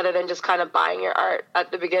 rather than just kind of buying your art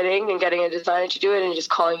at the beginning and getting a designer to do it and just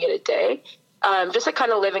calling it a day. Just like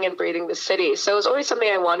kind of living and breathing the city. So it was always something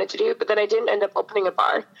I wanted to do, but then I didn't end up opening a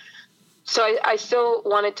bar. So I still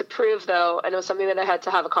wanted to prove, though, and it was something that I had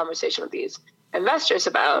to have a conversation with these investors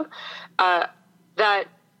about, that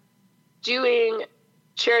doing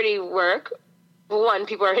charity work, one,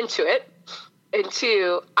 people are into it, and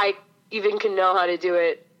two, I even can know how to do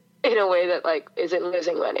it in a way that like isn't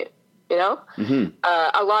losing money, you know? Mm-hmm.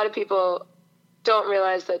 A lot of people don't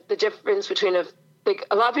realize that the difference between a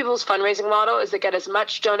lot of people's fundraising model is they get as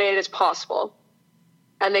much donated as possible,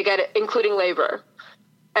 and they get it including labor,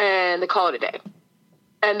 and they call it a day.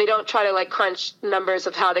 And they don't try to like crunch numbers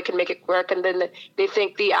of how they can make it work, and then they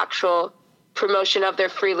think the actual promotion of their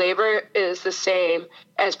free labor is the same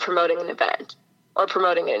as promoting an event or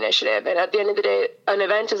promoting an initiative. And at the end of the day, an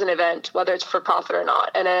event is an event, whether it's for profit or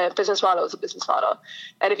not. And a business model is a business model.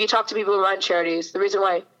 And if you talk to people who run charities, the reason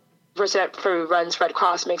why WSET for runs Red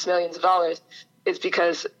Cross makes millions of dollars is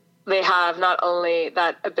because they have not only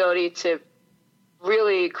that ability to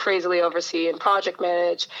really crazily oversee and project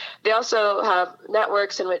manage, they also have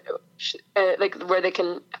networks in which, where they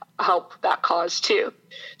can help that cause too.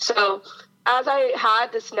 So as I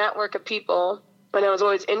had this network of people, and I was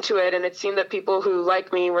always into it, and it seemed that people who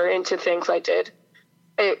like me were into things I did,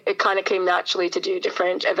 it kind of came naturally to do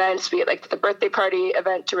different events, be it like the birthday party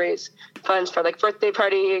event to raise funds for like birthday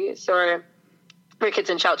parties or for kids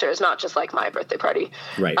in shelters, not just like my birthday party.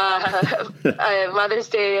 Right. Mother's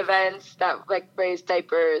Day events that like raise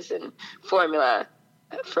diapers and formula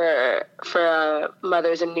for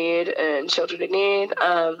mothers in need and children in need,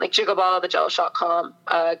 like Jiggle Ball, the Jello Shot Comp,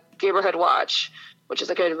 Neighborhood Watch, which is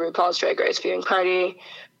like a RuPaul's Drag Race viewing party,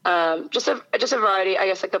 just a variety, I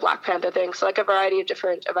guess, like the Black Panther thing. So like a variety of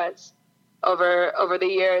different events over the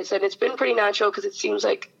years, and it's been pretty natural because it seems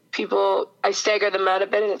like I stagger them out a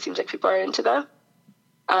bit, and it seems like people are into them.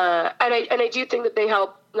 And I do think that they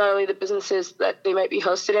help not only the businesses that they might be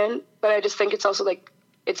hosted in, but I just think it's also like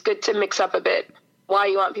it's good to mix up a bit why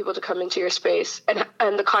you want people to come into your space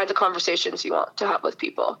and the kinds of conversations you want to have with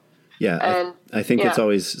people. Yeah, and I think it's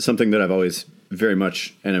always something that I've always very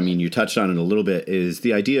much, and I mean, you touched on it a little bit, is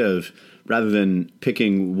the idea of rather than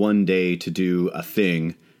picking one day to do a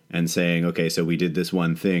thing and saying, okay, so we did this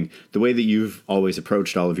one thing, the way that you've always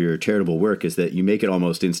approached all of your charitable work is that you make it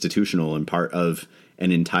almost institutional and part of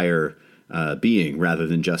an entire being rather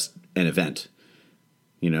than just an event.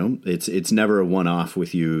 You know, it's never a one-off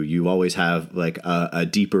with you. You always have like a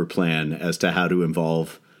deeper plan as to how to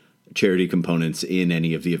involve charity components in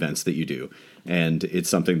any of the events that you do. And it's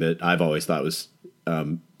something that I've always thought was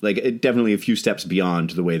definitely a few steps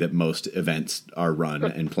beyond the way that most events are run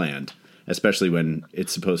and planned, especially when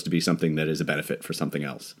it's supposed to be something that is a benefit for something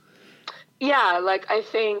else. Yeah, like I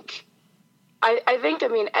think, I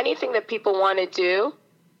mean, anything that people want to do,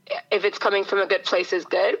 if it's coming from a good place, is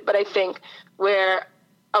good. But I think where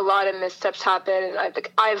a lot of missteps happen, and I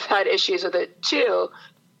think I've had issues with it too,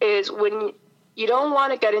 is when you don't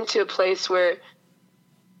want to get into a place where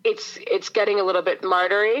it's getting a little bit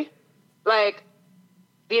martyry. Like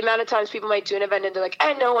the amount of times people might do an event and they're like,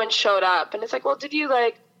 and no one showed up. And it's like, well, did you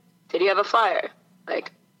have a flyer?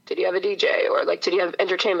 Like, did you have a DJ? Or like, did you have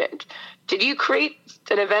entertainment? Did you create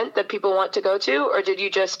an event that people want to go to? Or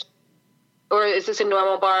or is this a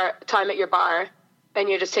normal bar time at your bar and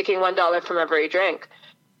you're just taking $1 from every drink?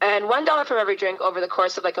 And $1 from every drink over the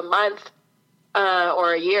course of like a month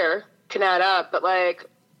or a year can add up. But like,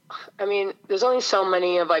 I mean, there's only so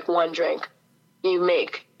many of like one drink you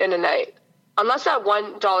make in a night. Unless that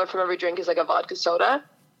 $1 from every drink is like a vodka soda.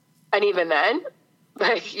 And even then,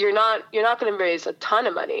 like you're not going to raise a ton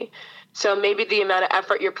of money. So maybe the amount of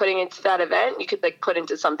effort you're putting into that event, you could like put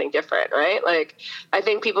into something different, right? Like I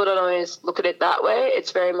think people don't always look at it that way.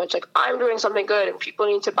 It's very much like I'm doing something good and people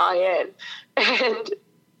need to buy in. And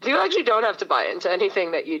you actually don't have to buy into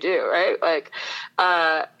anything that you do, right? Like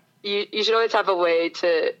you should always have a way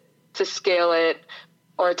to scale it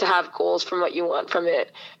or to have goals from what you want from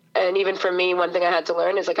it. And even for me, one thing I had to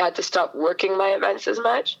learn is like I had to stop working my events as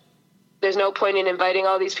much. There's no point in inviting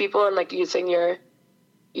all these people and like using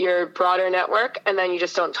your broader network and then you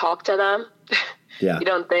just don't talk to them. Yeah. You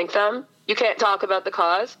don't thank them. You can't talk about the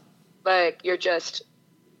cause. Like you're just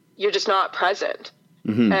not present.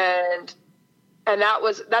 Mm-hmm. And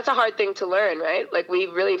that's a hard thing to learn, right? Like we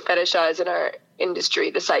really fetishize in our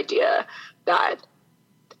industry this idea that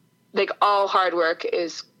like all hard work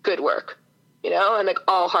is good work, you know, and like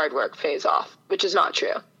all hard work pays off, which is not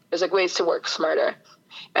true. There's like ways to work smarter,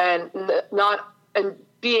 and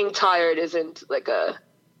being tired isn't like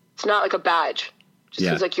it's not like a badge. Just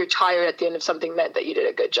because like you're tired at the end of something meant that you did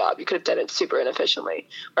a good job. You could have done it super inefficiently,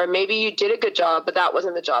 or maybe you did a good job, but that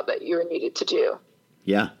wasn't the job that you were needed to do.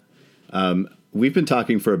 Yeah. We've been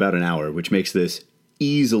talking for about an hour, which makes this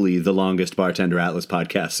easily the longest Bartender Atlas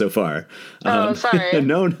podcast so far. Sorry.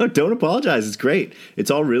 No, don't apologize. It's great. It's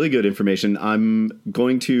all really good information. I'm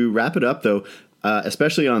going to wrap it up, though,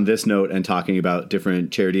 especially on this note and talking about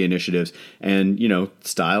different charity initiatives and,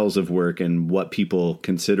 styles of work and what people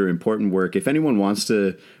consider important work. If anyone wants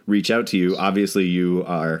to reach out to you, obviously you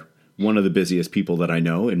are one of the busiest people that I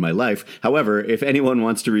know in my life. However, if anyone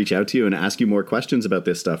wants to reach out to you and ask you more questions about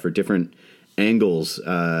this stuff or different angles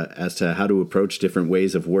as to how to approach different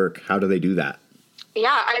ways of work, how do they do that?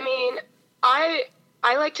 Yeah, I mean, I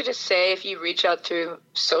like to just say if you reach out through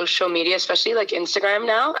social media, especially like Instagram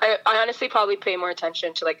now, I honestly probably pay more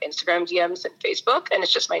attention to like Instagram DMs than Facebook, and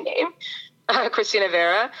it's just my name, Christina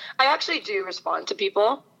Veira. I actually do respond to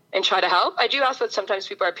people and try to help. I do ask that sometimes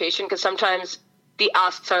people are patient because sometimes the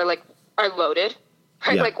asks are loaded,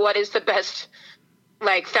 right? Yeah. Like, what is the best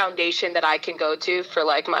like foundation that I can go to for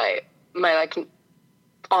like my like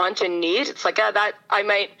aunt in need? It's like that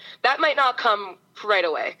might not come right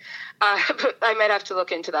away. But I might have to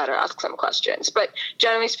look into that or ask some questions. But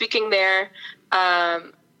generally speaking, there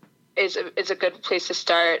is a good place to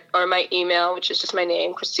start. Or my email, which is just my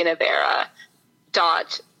name,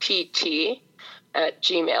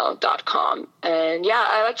 ChristinaVeira.pt@gmail.com. And yeah,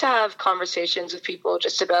 I like to have conversations with people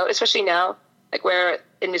just about, especially now, like where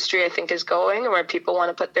industry I think is going and where people want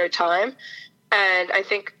to put their time. And I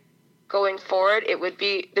think going forward,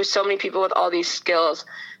 there's so many people with all these skills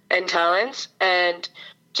and talents and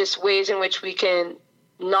just ways in which we can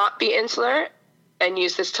not be insular and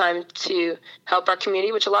use this time to help our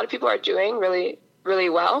community, which a lot of people are doing really, really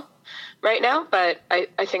well right now. But I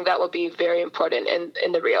think that will be very important in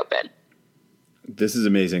the reopen. This is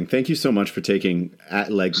amazing. Thank you so much for taking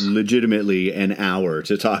legitimately an hour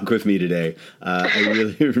to talk with me today. I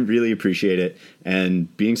really, really appreciate it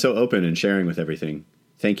and being so open and sharing with everything.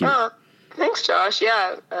 Thank you. Thanks, Josh.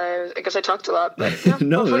 Yeah, I guess I talked a lot. But yeah,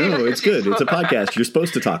 no, it's good. It's a podcast. You're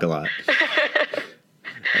supposed to talk a lot.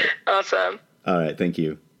 Awesome. All right. Thank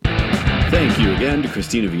you. Thank you again to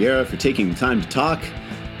Christina Veira for taking the time to talk.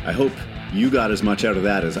 I hope you got as much out of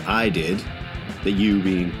that as I did. That you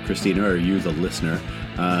being Christina or you, the listener.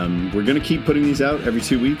 We're going to keep putting these out every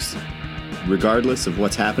 2 weeks, regardless of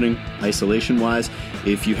what's happening isolation-wise.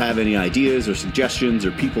 If you have any ideas or suggestions or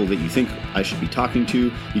people that you think I should be talking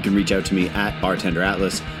to, you can reach out to me at Bartender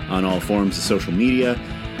Atlas on all forms of social media.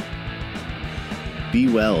 Be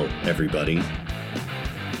well, everybody.